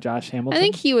 played by Josh Hamilton. I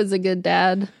think he was a good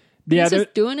dad. Yeah, He's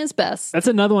just doing his best. That's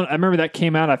another one. I remember that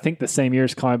came out, I think, the same year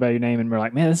as Call Me By Your Name, and we're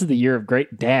like, man, this is the year of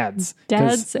great dads.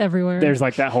 Dads everywhere. There's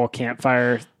like that whole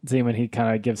campfire scene when he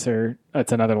kind of gives her,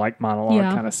 it's another like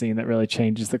monologue kind of scene that really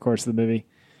changes the course of the movie.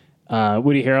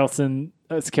 Woody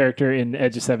Harrelson's character in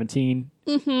Edge of 17.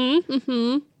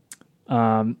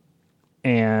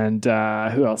 And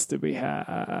who else did we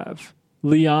have?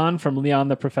 Leon from Leon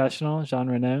the Professional, Jean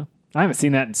Reno. I haven't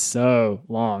seen that in so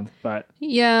long, but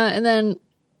yeah, and then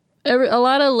a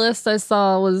lot of lists I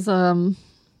saw was To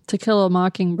Kill a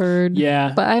Mockingbird.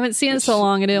 Yeah, but I haven't seen it so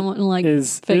long I didn't want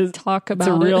to talk about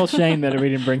it. It's a real shame that we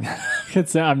didn't bring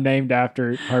that. I'm named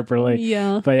after Harper Lee.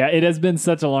 Yeah, but yeah, it has been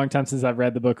such a long time since I've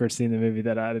read the book or seen the movie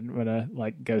that I didn't want to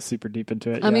like go super deep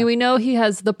into it. I mean, we know he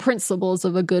has the principles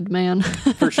of a good man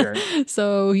for sure.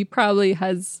 So he probably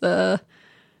has.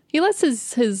 He lets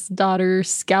his daughter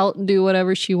scout and do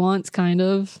whatever she wants, kind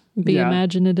of be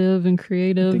imaginative and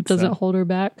creative. Doesn't hold her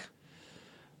back.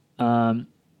 Doesn't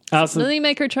he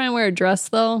make her try and wear a dress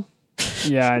though?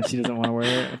 Yeah, and she doesn't want to wear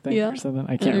it. I think or something.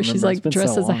 I can't remember. She's like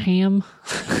dressed as a ham.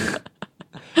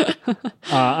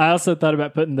 I also thought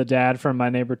about putting the dad from My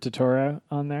Neighbor Totoro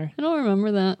on there. I don't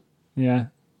remember that. Yeah.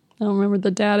 I don't remember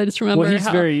the dad. I just remember he's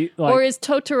very like, or is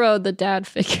Totoro the dad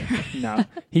figure? No,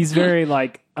 he's very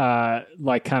like kind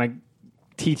of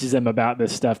teaches them about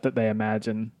this stuff that they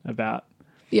imagine about.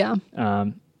 Yeah.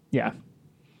 Yeah.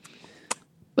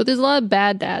 But there's a lot of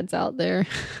bad dads out there.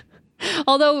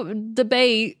 Although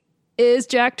debate, is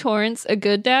Jack Torrance a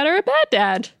good dad or a bad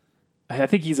dad? I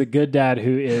think he's a good dad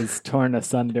who is torn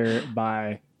asunder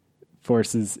by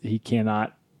forces he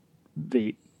cannot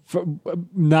beat.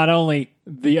 Not only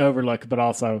the Overlook, but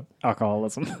also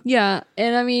alcoholism. Yeah,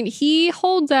 and I mean, he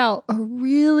holds out a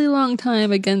really long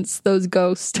time against those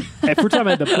ghosts. If we're talking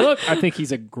about the book, I think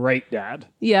he's a great dad.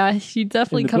 Yeah, he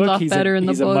definitely comes off better in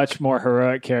the book. He's a much more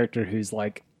heroic character who's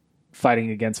like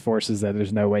fighting against forces that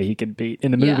there's no way he can beat.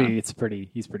 In the movie, he's pretty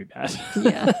bad.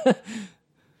 Yeah.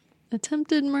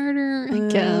 Attempted murder, I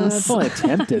guess. It's only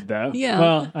attempted, though. Yeah.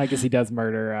 Well, I guess he does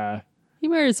murder. He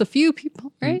murders a few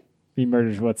people, right? He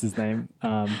murders, what's his name?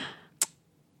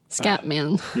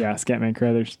 Scatman. Yeah, Scatman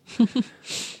Crothers.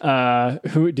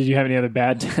 Who did you have any other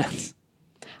bad dads?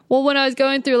 Well, when I was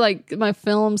going through like my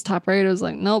films top rated, I was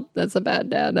like, nope, that's a bad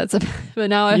dad. But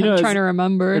now I'm trying to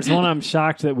remember. There's one I'm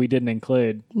shocked that we didn't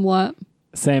include. What?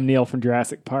 Sam Neill from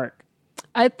Jurassic Park.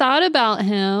 I thought about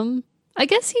him. I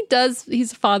guess he does.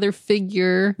 He's a father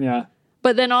figure. Yeah.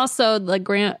 But then also like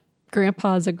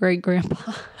Grandpa's a great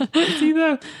grandpa. Is he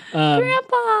though?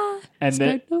 Grandpa. And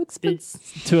then no expense.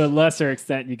 To a lesser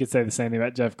extent, you could say the same thing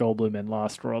about Jeff Goldblum in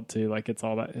Lost World too. Like it's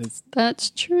all about his That's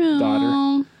true.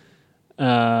 daughter.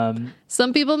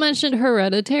 Some people mentioned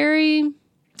Hereditary.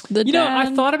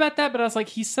 I thought about that, but I was like,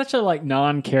 he's such a like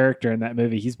non-character in that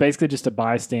movie. He's basically just a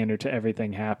bystander to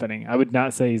everything happening. I would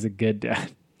not say he's a good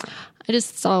dad. I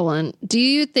just saw one. Do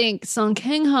you think Song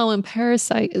Kang-ho in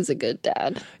Parasite is a good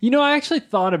dad? I actually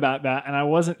thought about that, and I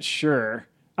wasn't sure.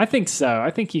 I think so.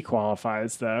 I think he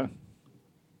qualifies, though.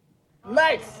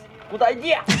 Nice. Good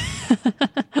idea.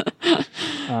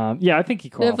 Yeah, I think he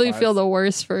qualifies. Definitely feel the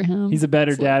worst for him. He's a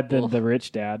better dad than the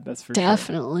rich dad, that's for sure.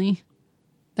 Definitely.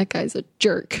 That guy's a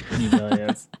jerk. He really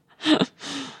is.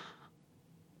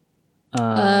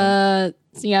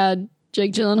 Yeah,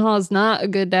 Jake Gyllenhaal is not a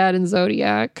good dad in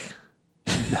Zodiac.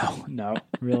 No,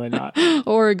 really not.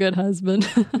 Or a good husband.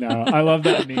 No, I love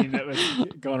that meme that was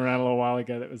going around a little while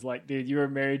ago that was like, dude, you were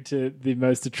married to the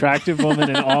most attractive woman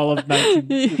in all of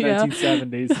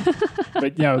 1970s.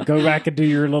 But, go back and do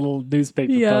your little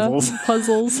newspaper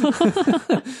puzzles.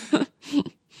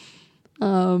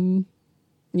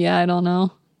 Yeah, I don't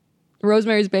know.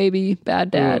 Rosemary's Baby, bad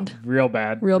dad. Ooh, real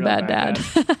bad. Real bad dad.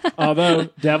 Although,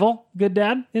 Devil, good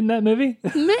dad in that movie?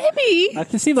 Maybe.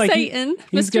 It seems like Satan.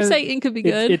 Mr. Satan could be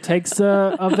good. It takes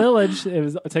a village.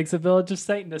 It takes a village of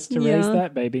Satanists to raise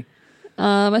that baby.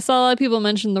 I saw a lot of people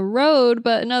mention The Road,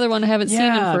 but another one I haven't seen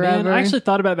in forever. Man, I actually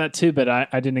thought about that too, but I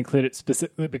didn't include it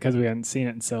specifically because we hadn't seen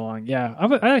it in so long. Yeah,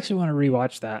 I actually want to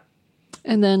rewatch that.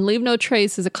 And then Leave No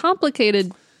Trace is a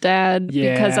complicated dad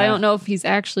because I don't know if he's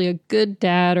actually a good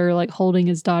dad or like holding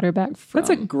his daughter back from.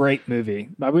 That's a great movie.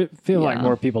 I would feel like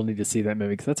more people need to see that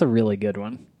movie because that's a really good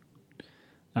one.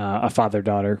 A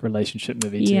father-daughter relationship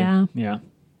movie too. Yeah. Yeah.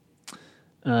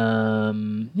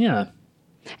 And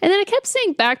then I kept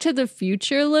seeing Back to the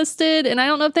Future listed, and I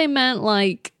don't know if they meant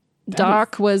like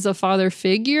Doc was a father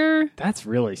figure. That's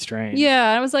really strange.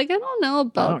 Yeah, I was like, I don't know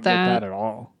about I don't that. get that at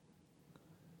all.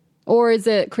 Or is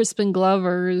it Crispin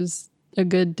Glover's a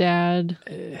good dad?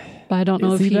 But I don't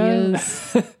know if he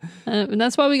is. And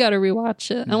that's why we got to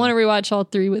rewatch it. I want to rewatch all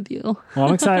three with you. Well,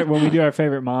 I'm excited when we do our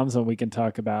favorite moms and we can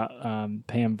talk about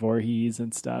Pam Voorhees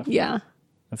and stuff. Yeah.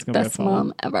 That's going to be best fun.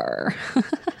 mom ever.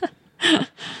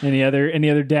 Any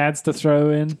other dads to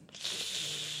throw in?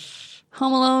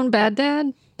 Home Alone, bad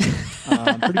dad?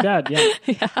 Pretty bad, yeah.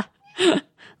 Yeah.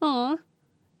 Aw.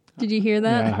 Did you hear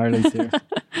that? Yeah, Harley's here.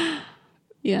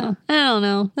 Yeah, I don't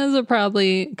know. Those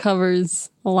probably covers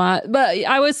a lot. But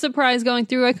I was surprised going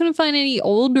through. I couldn't find any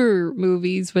older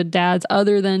movies with dads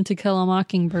other than To Kill a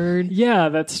Mockingbird. Yeah,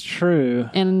 that's true.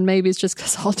 And maybe it's just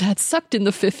because all dads sucked in the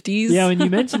 50s. Yeah, when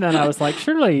you mentioned that, I was like,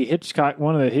 surely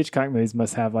one of the Hitchcock movies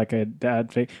must have like a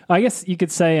dad figure. I guess you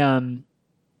could say, I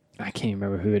can't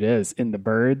remember who it is, in The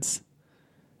Birds.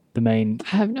 The main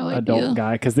I have no adult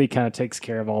guy, because he kind of takes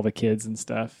care of all the kids and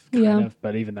stuff. Kind of,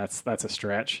 but even that's a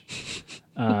stretch.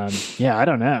 Yeah, I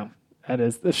don't know. That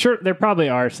is sure. There probably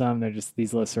are some. They're just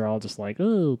these lists are all just like,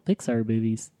 oh, Pixar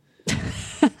movies.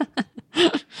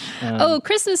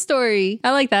 Christmas Story.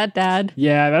 I like that dad.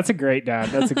 Yeah, that's a great dad.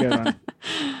 That's a good one.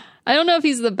 I don't know if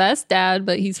he's the best dad,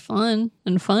 but he's fun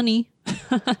and funny.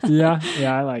 Yeah,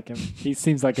 I like him. He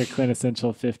seems like a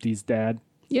quintessential 50s dad.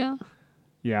 Yeah.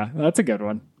 Yeah, that's a good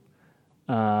one.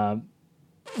 The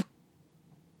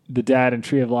dad in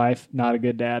Tree of Life, not a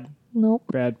good dad. Nope.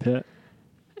 Brad Pitt.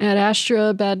 Ad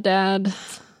Astra, bad dad.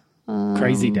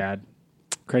 Crazy dad.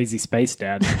 Crazy space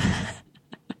dad.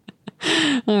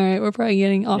 All right, we're probably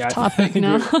getting off topic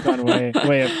now. Gone way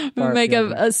We'll make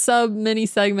a sub mini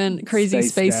segment, Crazy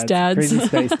Space Dads. Crazy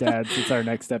Space Dads. It's our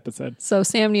next episode. So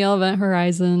Sam Neill, Event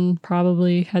Horizon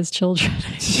probably has children.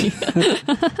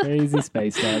 Crazy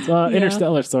Space Dads. Well,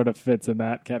 Interstellar sort of fits in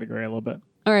that category a little bit.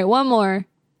 All right, one more.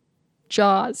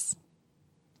 Jaws.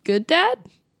 Good dad?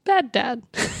 Bad dad?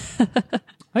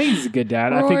 I think he's a good dad.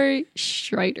 Roy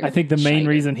Scheider. I think the main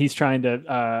reason he's trying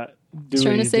to he's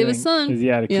trying to save his son. Is,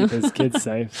 to keep his kids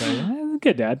safe. So,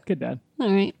 good dad.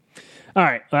 All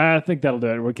right. I think that'll do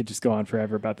it. We could just go on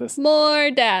forever about this.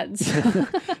 More dads. So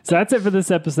that's it for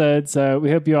this episode. So we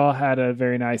hope you all had a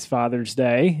very nice Father's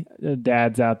Day.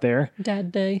 Dads out there.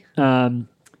 Dad Day.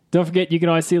 Don't forget, you can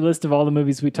always see a list of all the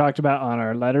movies we talked about on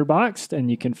our Letterboxd,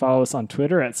 and you can follow us on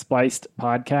Twitter at Spliced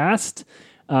Podcast.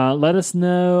 Let us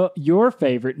know your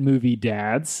favorite movie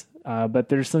dads, but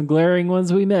there's some glaring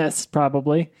ones we missed,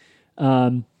 probably.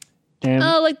 And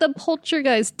like the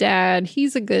Poltergeist dad.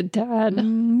 He's a good dad.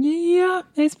 Yeah,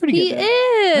 he's pretty good. He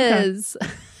is.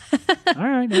 Okay. All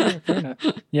right, fair enough.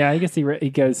 Yeah, I guess he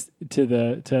goes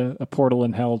to a portal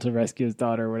in hell to rescue his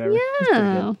daughter or whatever.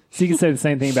 Yeah. So you can say the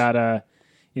same thing about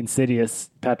Insidious,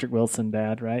 Patrick Wilson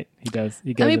dad, right? He does.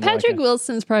 He goes Patrick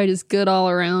Wilson's probably just good all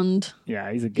around. Yeah,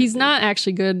 he's a good He's dude. not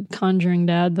actually good Conjuring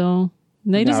dad, though.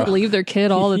 They just leave their kid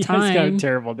all the time. He's got a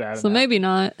terrible dad. So maybe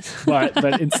not.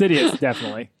 but Insidious,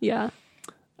 definitely. Yeah.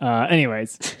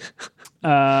 Anyways.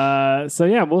 So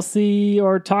yeah, we'll see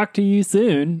or talk to you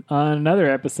soon on another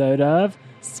episode of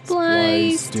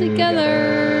Spliced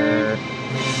Together.